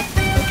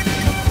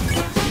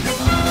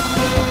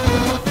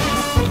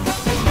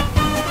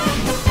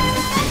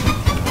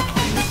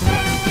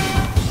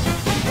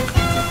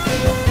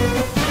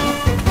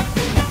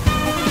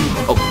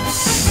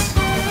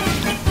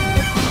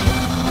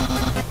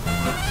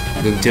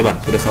 Đừng chơi bẩn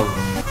có được không?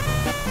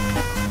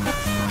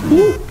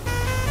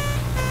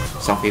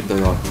 Xong phim tôi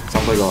rồi,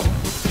 xong tôi rồi.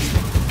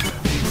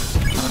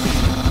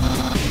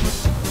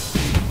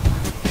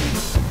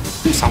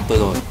 Xong tôi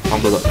rồi, xong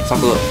tôi rồi, xong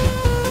tôi rồi.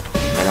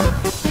 Phải lắm.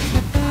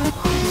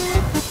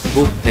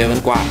 Thế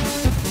vẫn qua.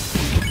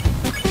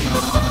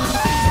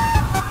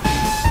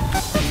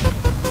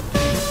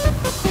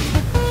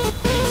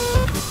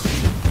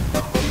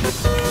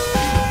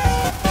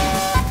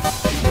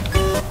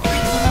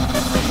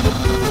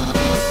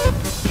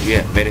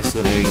 Yeah, very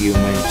soon I will give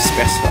my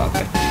special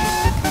attack.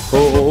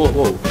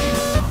 Oh.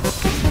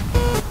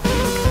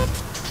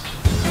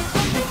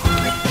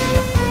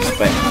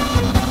 Spec.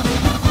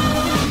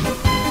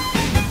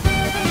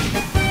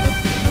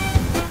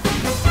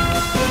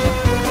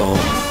 Oh,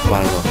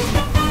 qua rồi.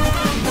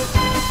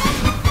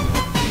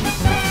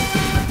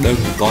 Đừng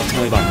có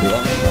chơi bẩn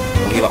nữa.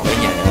 Tôi hy vọng với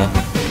nhảy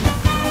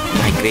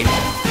hành cream.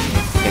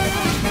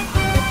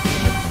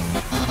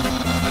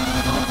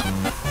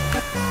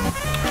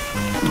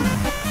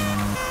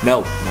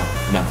 No.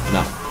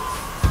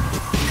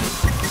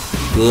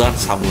 Cứ ăn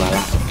xong là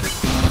lại.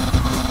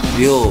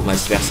 View my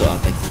special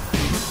attack.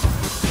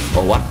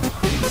 Oh what?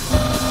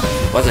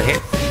 What the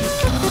heck?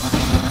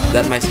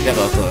 That's my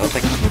special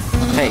attack.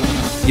 Hey,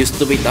 you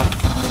stupid dog.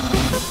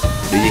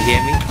 Do you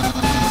hear me?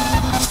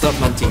 Stop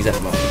munching that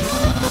ball.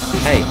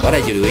 Hey, what are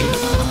you doing?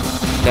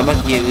 Come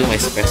back here with my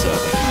special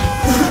attack.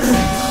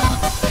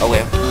 Oh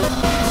well.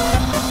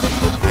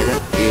 I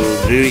thought you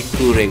really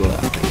cool regular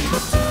attack.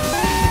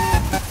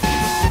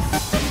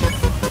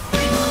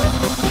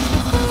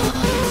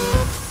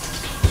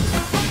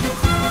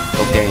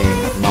 Okay,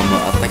 normal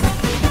attack.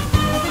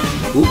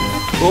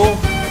 Oh.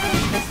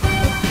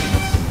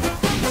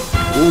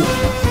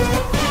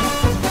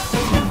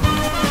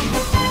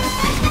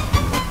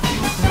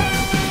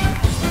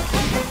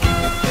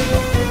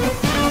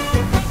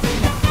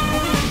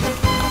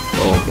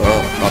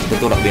 Đó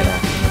tôi đặc biệt à.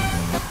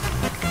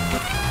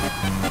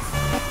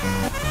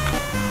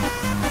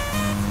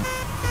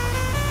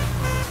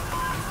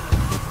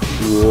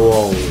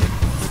 Wow.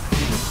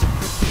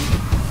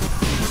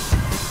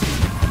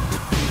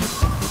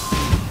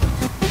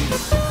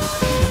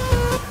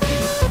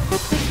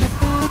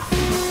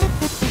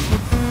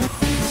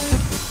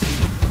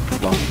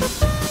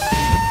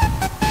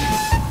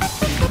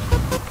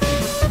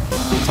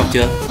 Xong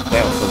chưa?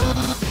 Well,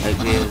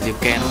 you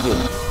can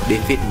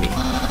defeat me.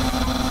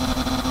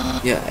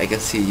 Yeah, I can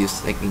see you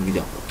taking the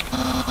job.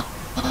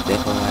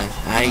 Therefore,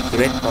 I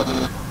great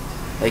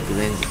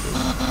Papyrus.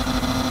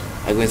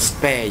 I will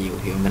spare you,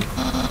 human.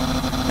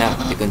 Now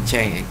you can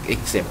change and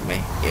accept my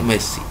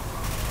mercy.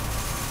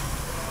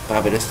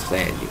 Papyrus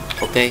spare you.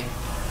 Okay,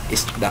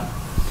 it's done.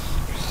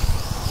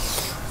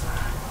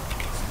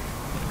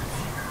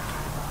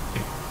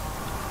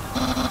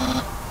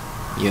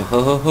 Yo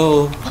ho ho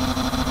ho!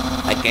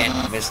 I can't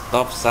even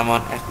stop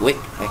someone as weak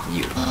like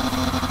you.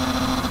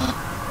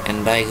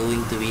 And I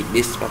going to be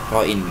this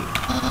power in me.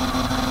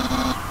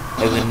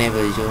 I will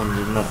never join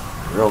the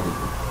rogue.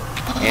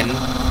 And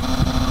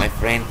my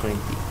friend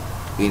Quinty.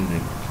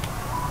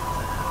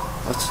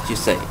 What should you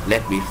say?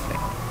 Let's be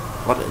friends.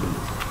 What are you?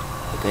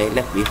 Okay,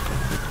 let's be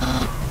friends.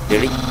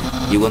 Really?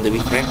 You want to be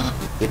friends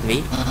with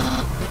me?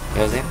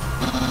 Joseph?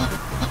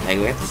 I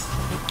guess.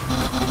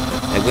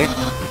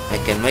 I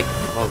can make a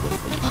offer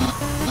for you.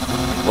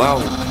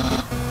 Wow!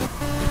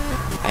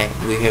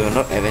 We have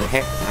not even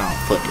had our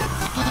first date.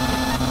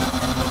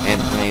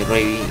 And I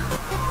really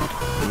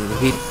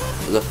hit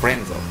the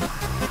friend zone.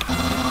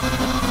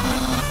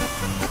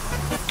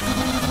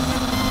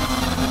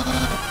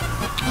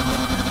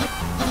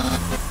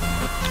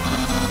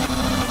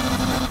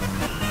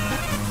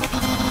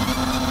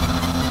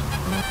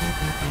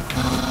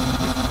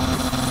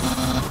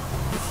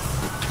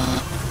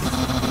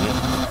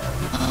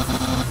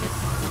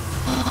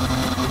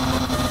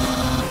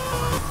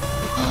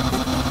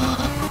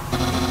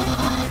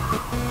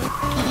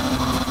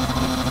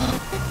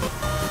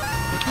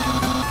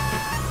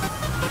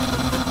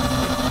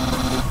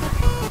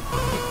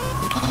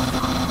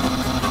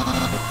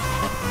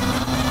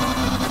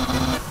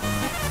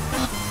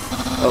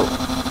 Oh,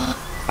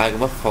 I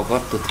almost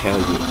forgot to tell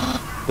you.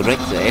 To break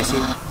the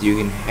acid, you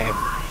can have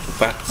to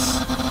pass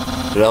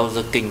through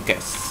the king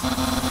cats.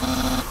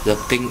 The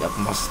king of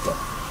monsters.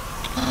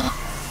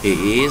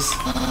 He is,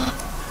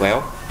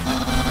 well,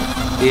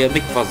 he a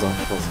big puzzle.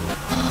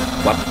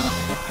 But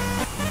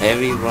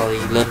everybody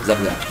loves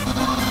that guy.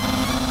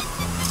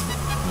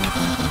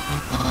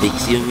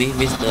 Excuse me,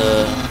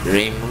 Mr.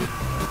 Raymond.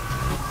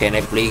 Can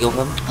I please go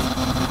home?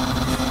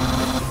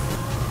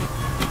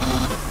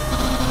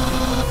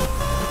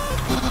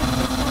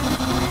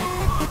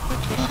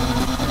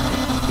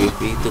 Feel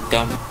free to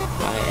come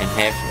by and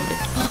have it.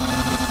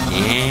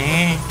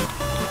 Yeah.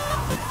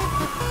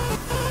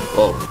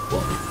 Oh,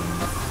 wow.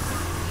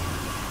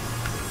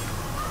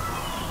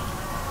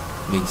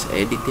 Mình sẽ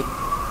edit tiếp.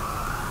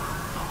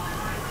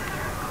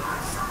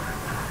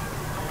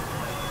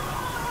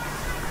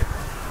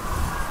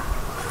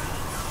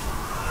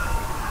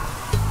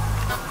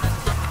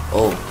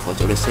 Oh, có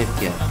chỗ để xem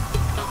kìa.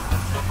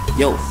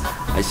 Yo,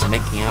 I'm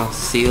making out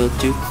seal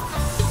too.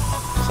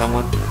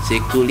 Someone say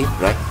cool it,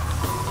 right?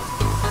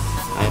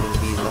 I will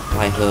be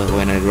like her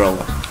when I grow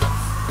up.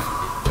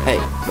 Hey,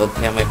 don't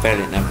tell my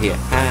parents I'm here.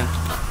 Ah.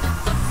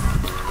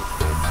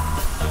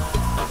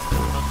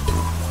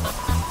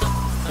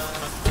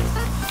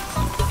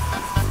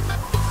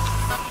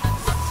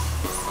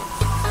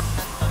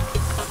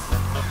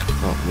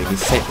 Oh, mình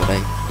save ở đây.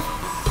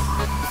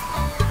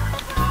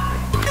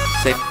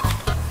 Save.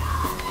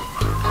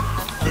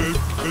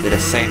 Did I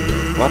send?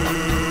 What?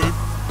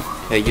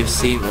 Have you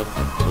seen what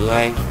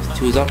I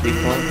choose up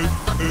before?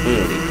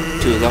 Really?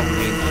 Choose up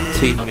means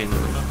treatment.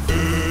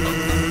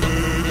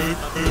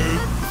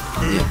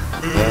 Yeah,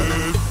 well.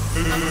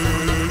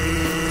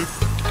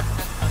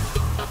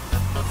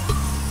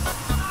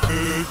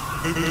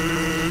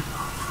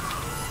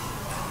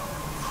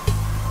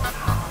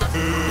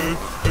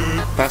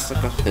 Pass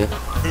across here.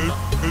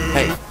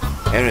 Hey,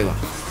 everyone.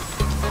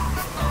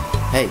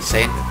 Hey,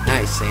 Sen.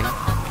 Hi, Sen.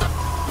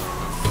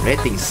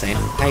 Rating Sen.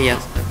 Hiya,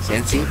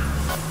 Sensi.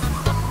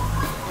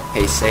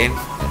 Hey, Sen.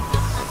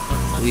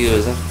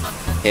 Viewers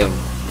have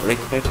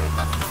breakfast.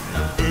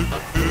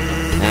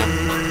 Nah,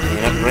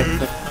 not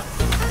breakfast.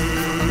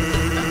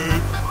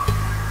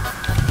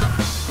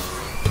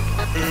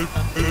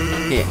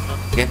 Here,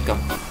 get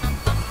come.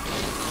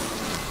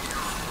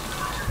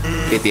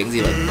 Cái tiếng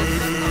gì vậy?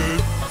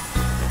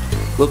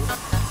 Whoop.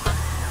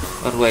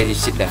 What way you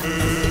sit down?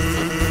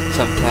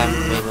 Sometimes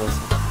maybe.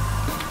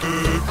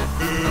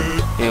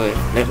 Anyway,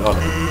 let's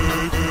order.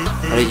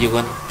 What do you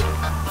want?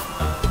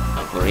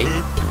 Great.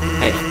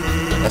 Hey,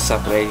 that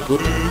sounds very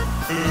good.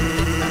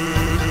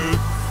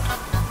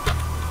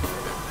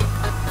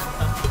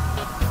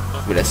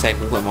 Vì đã xem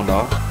cũng gọi món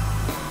đó.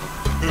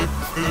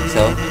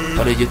 So,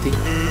 what do you think?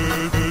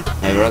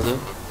 My brother?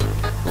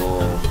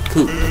 Oh,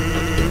 cool.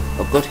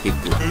 Of course he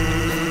could.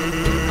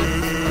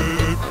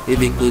 He'd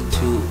be good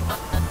too.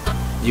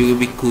 You would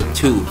be cool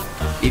too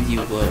if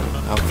you were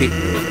outfit.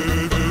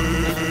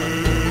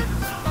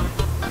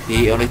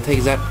 He only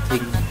takes that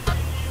thing.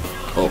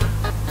 Oh,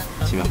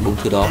 chỉ mặc đúng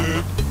thứ đó.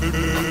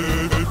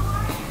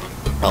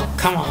 Oh,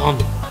 come on.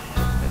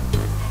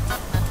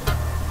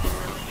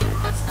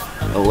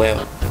 Oh well,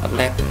 at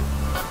last.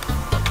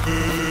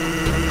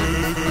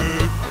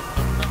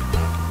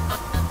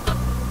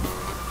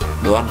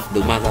 Đồ ăn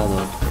được mang ra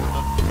rồi.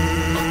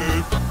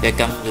 Cái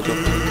căm được luôn.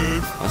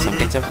 Và xong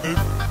ketchup.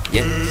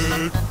 Yes.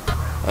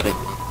 Ở đây.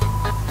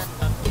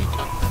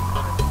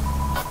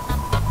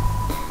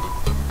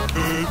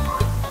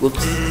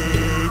 Whoops.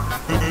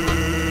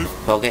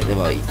 Forget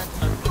about it.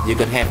 You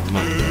can have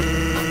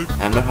mine.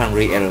 I'm not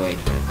hungry anyway.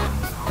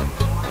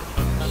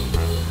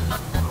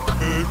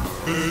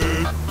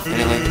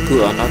 Anyway,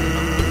 cool or not,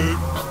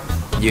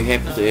 you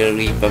have to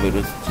read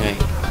Papyrus my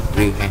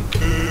real hand.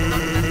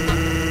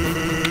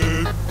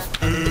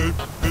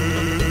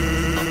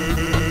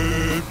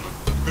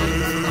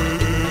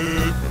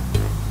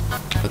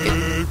 Okay.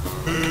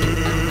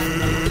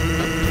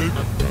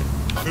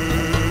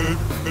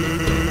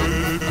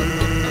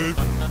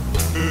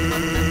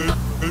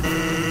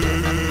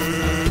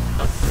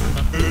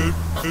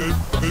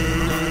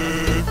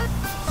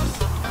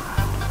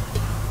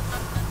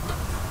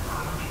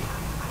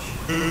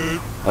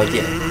 Oh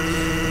yeah,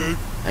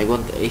 I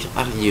want to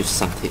ask you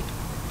something.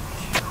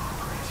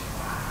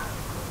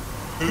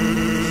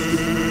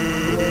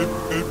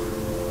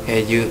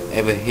 Have you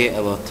ever heard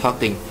about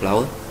talking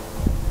flower?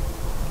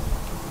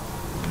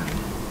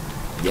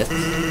 Yes.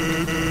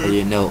 So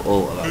you know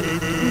all about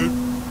it.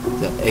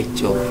 The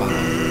actual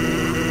flower.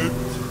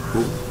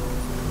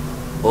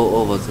 All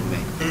over the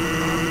map.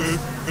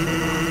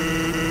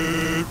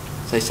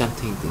 Say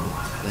something to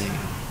them.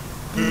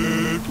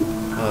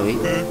 Oh, wait.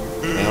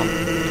 Well,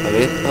 I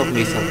will help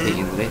me something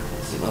in red.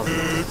 You know,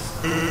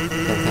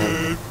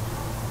 sometimes.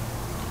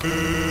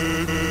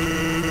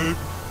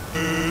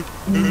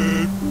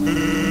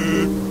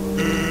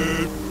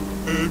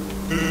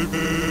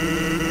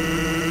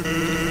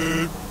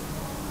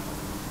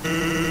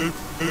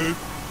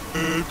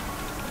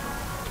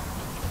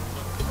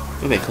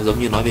 Có vẻ không giống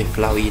như nói về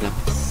Flowey lắm.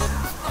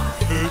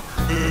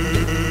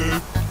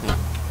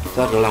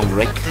 Rất là long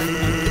break.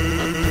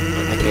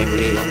 I can't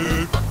believe it.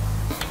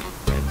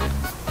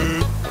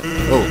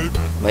 Oh,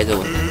 by the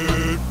way.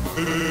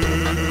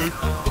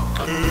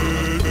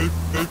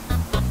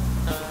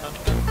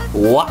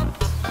 What?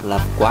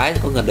 Làm quái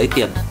có gần đấy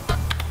tiền.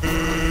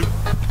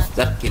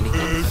 Rất kidding.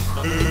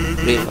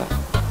 Real vậy.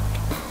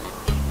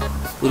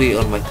 Put it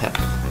on my tab.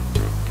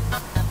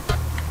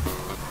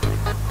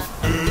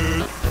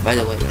 By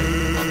the way,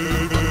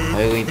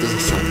 I was going to say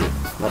something,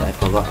 but I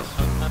forgot.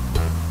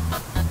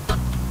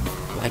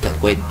 Ai cả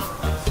quên.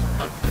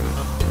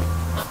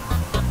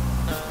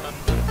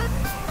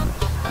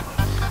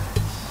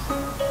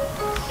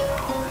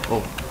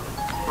 Oh,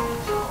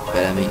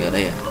 vậy là mình ở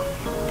đây à?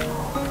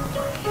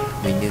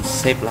 Mình nên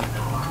xếp lại.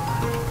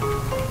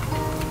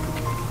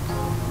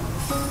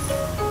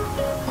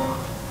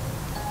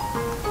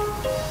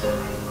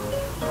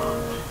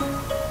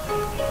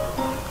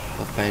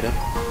 Và file đó.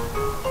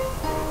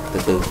 Từ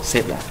từ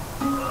xếp lại.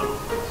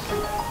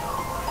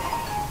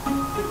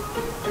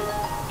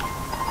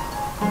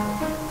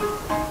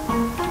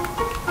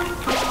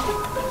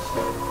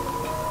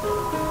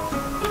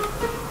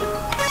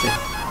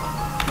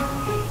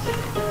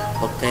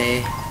 Ok,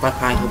 part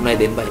 2 hôm nay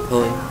đến vậy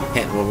thôi.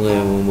 Hẹn một người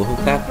một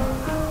hôm khác.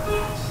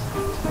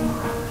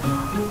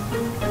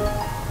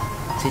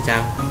 Xin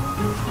chào.